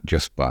combat that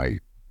just by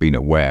being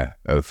aware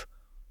of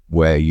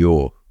where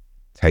your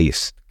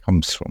taste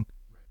comes from.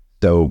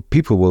 So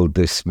people will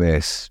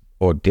dismiss,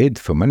 or did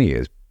for many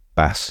years,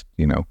 Bass.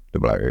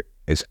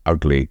 It's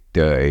ugly,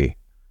 dirty,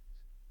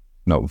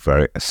 not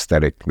very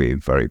aesthetically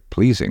very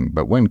pleasing.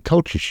 But when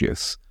culture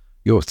shifts,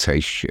 your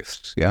taste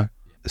shifts, yeah?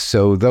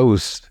 So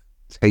those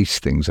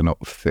taste things are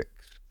not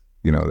fixed,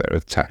 they're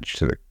attached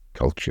to the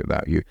culture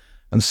that you...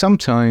 And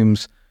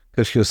sometimes,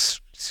 because you're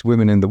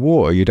swimming in the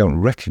water, you don't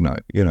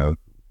recognize,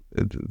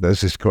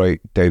 there's this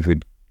great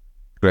David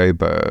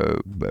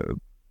Graeber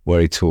where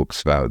he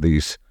talks about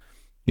these,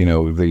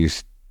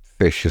 these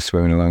fish are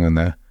swimming along and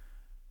they're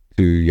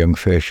two young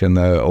fish and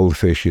the old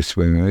fish is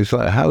swimming. He's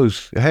like,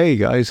 hey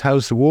guys,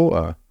 how's the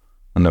water?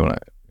 And they're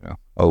like,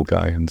 old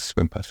guy and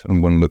swim past.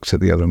 And one looks at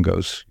the other and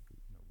goes,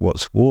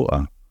 what's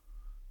water?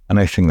 And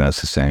I think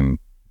that's the same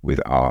with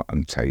art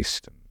and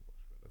taste.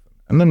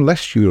 And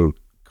unless you're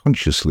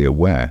consciously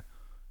aware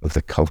of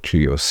the culture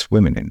you're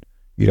swimming in,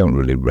 you don't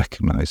really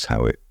recognize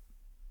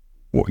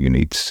what you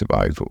need to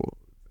survive, or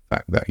the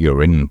fact that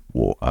you're in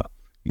water.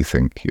 You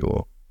think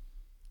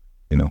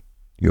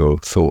your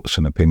thoughts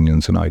and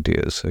opinions and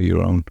ideas are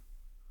your own.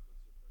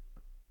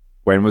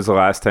 When was the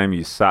last time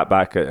you sat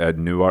back at a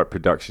Nuart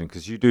production?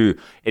 Because you do,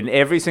 in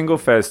every single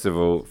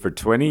festival for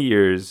 20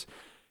 years,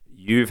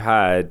 you've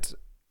had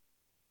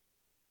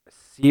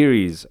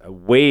a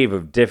wave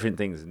of different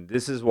things. And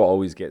this is what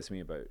always gets me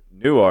about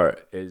Nuart,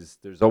 is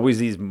there's always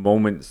these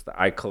moments that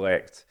I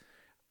collect,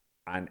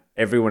 and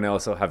everyone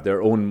else will have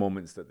their own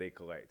moments that they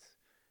collect.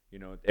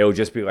 It'll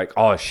just be like,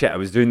 oh shit, I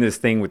was doing this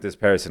thing with this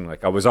person.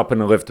 Like I was up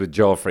in a lift with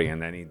Joffrey and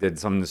then he did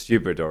something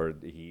stupid, or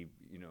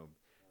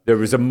there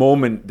was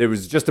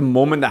just a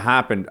moment that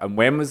happened. And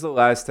when was the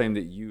last time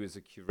that you, as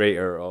a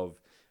curator of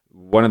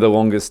one of the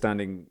longest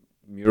standing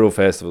mural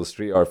festivals,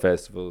 street art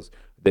festivals,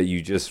 that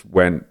you just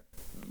went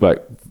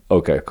like,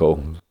 okay,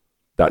 cool.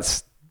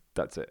 That's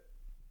it.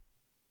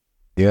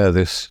 Yeah,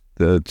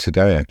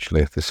 today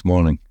actually, this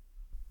morning,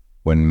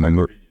 when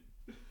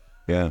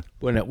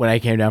I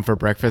came down for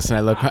breakfast and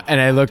I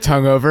looked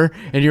hungover,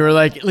 and you were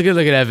like, look at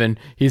Evan,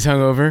 he's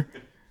hungover.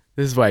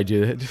 This is why I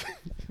do that.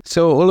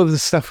 So all of the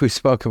stuff we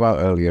spoke about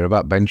earlier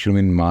about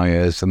Benjamin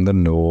Myers and the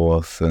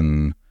North,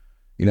 and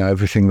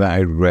everything that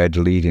I read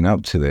leading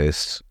up to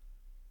this,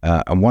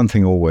 and one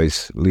thing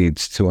always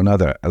leads to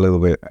another a little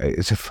bit.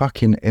 It's a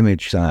fucking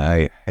image that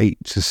I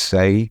hate to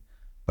say,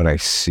 but I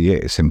see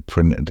it. It's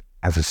imprinted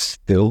as a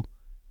still,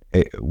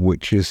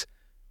 which is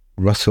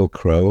Russell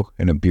Crowe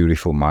in A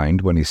Beautiful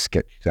Mind, when he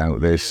sketches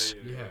out this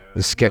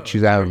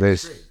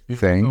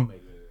thing.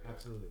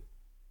 Absolutely.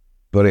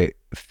 But it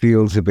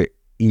feels a bit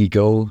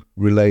ego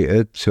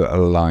related to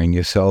align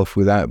yourself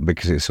with that,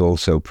 because it's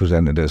also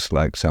presented as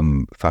like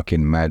some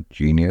fucking mad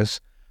genius.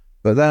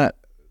 But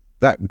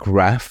that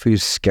graph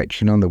he's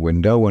sketching on the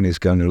window when he's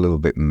going a little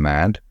bit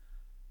mad,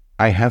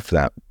 I have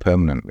that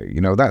permanently.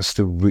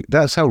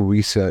 That's how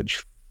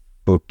research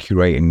for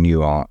curating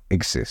new art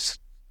exists.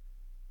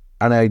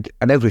 And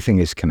everything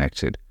is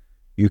connected.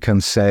 You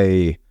can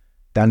say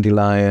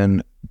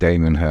Dandelion,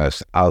 Damien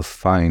Hirst, I'll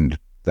find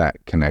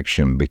that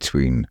connection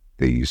between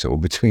these, or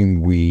between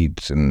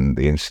Weeds and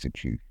the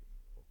Institute.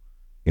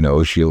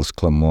 Gilles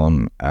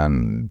Clermont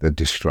and the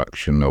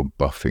destruction or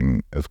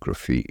buffing of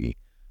graffiti.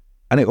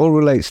 And it all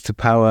relates to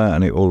power,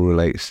 and it all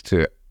relates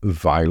to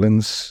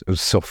violence, of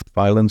soft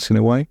violence in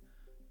a way.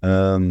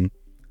 And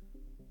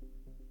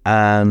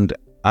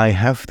I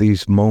have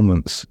these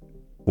moments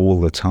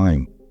all the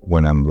time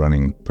when I'm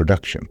running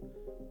production,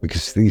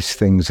 because these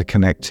things are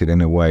connected in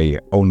a way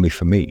only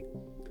for me.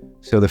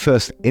 So the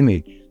first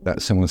image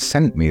that someone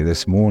sent me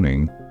this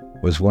morning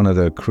was one of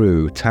the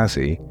crew,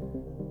 Tazzy,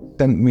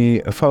 sent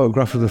me a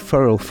photograph of the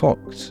feral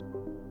fox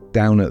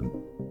down at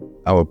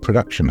our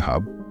production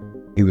hub.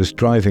 He was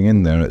driving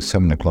in there at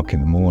 7 o'clock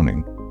in the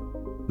morning.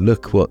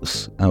 Look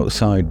what's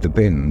outside the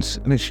bins,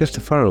 and it's just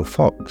a feral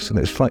fox. And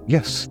it's like,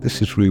 yes,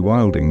 this is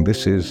rewilding.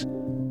 This is,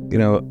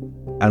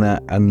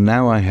 and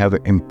now I have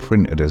it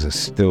imprinted as a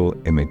still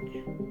image,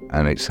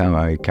 and it's how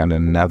I kind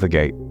of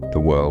navigate the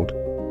world.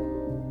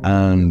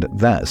 And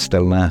that's the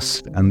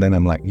last, and then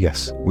I'm like,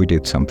 yes, we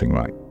did something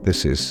right.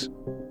 This is...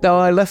 So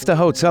I left the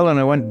hotel and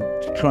I went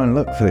to try and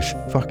look for this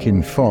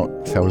fucking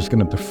fox. I was going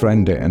to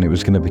befriend it and it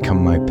was going to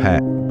become my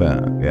pet,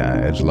 but yeah,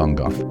 it's long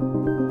gone.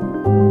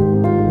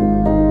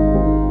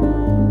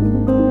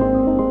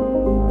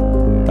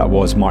 That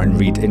was Martyn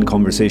Reid in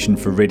conversation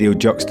for Radio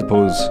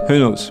Juxtapoz. Who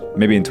knows,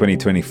 maybe in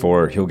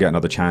 2024 he'll get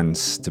another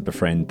chance to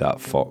befriend that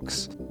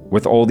fox.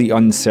 With all the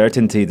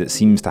uncertainty that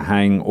seems to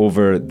hang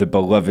over the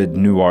beloved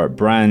Nuart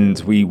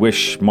brand, we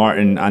wish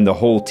Martyn and the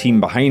whole team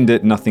behind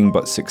it nothing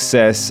but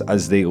success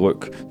as they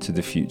look to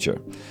the future.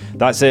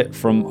 That's it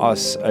from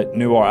us at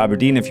Nuart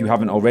Aberdeen. If you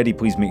haven't already,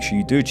 please make sure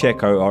you do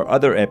check out our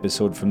other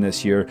episode from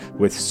this year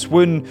with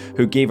Swoon,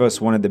 who gave us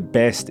one of the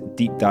best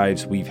deep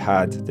dives we've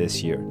had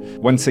this year.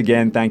 Once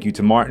again, thank you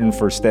to Martyn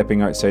for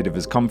stepping outside of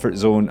his comfort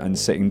zone and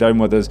sitting down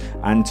with us,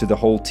 and to the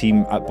whole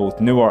team at both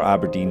Nuart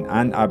Aberdeen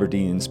and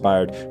Aberdeen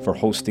Inspired for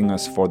hosting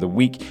us for the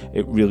week.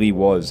 It really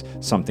was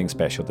something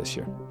special this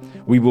year.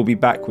 We will be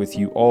back with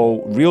you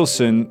all real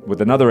soon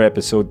with another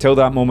episode. Till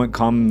that moment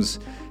comes,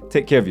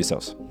 take care of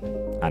yourselves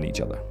and each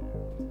other.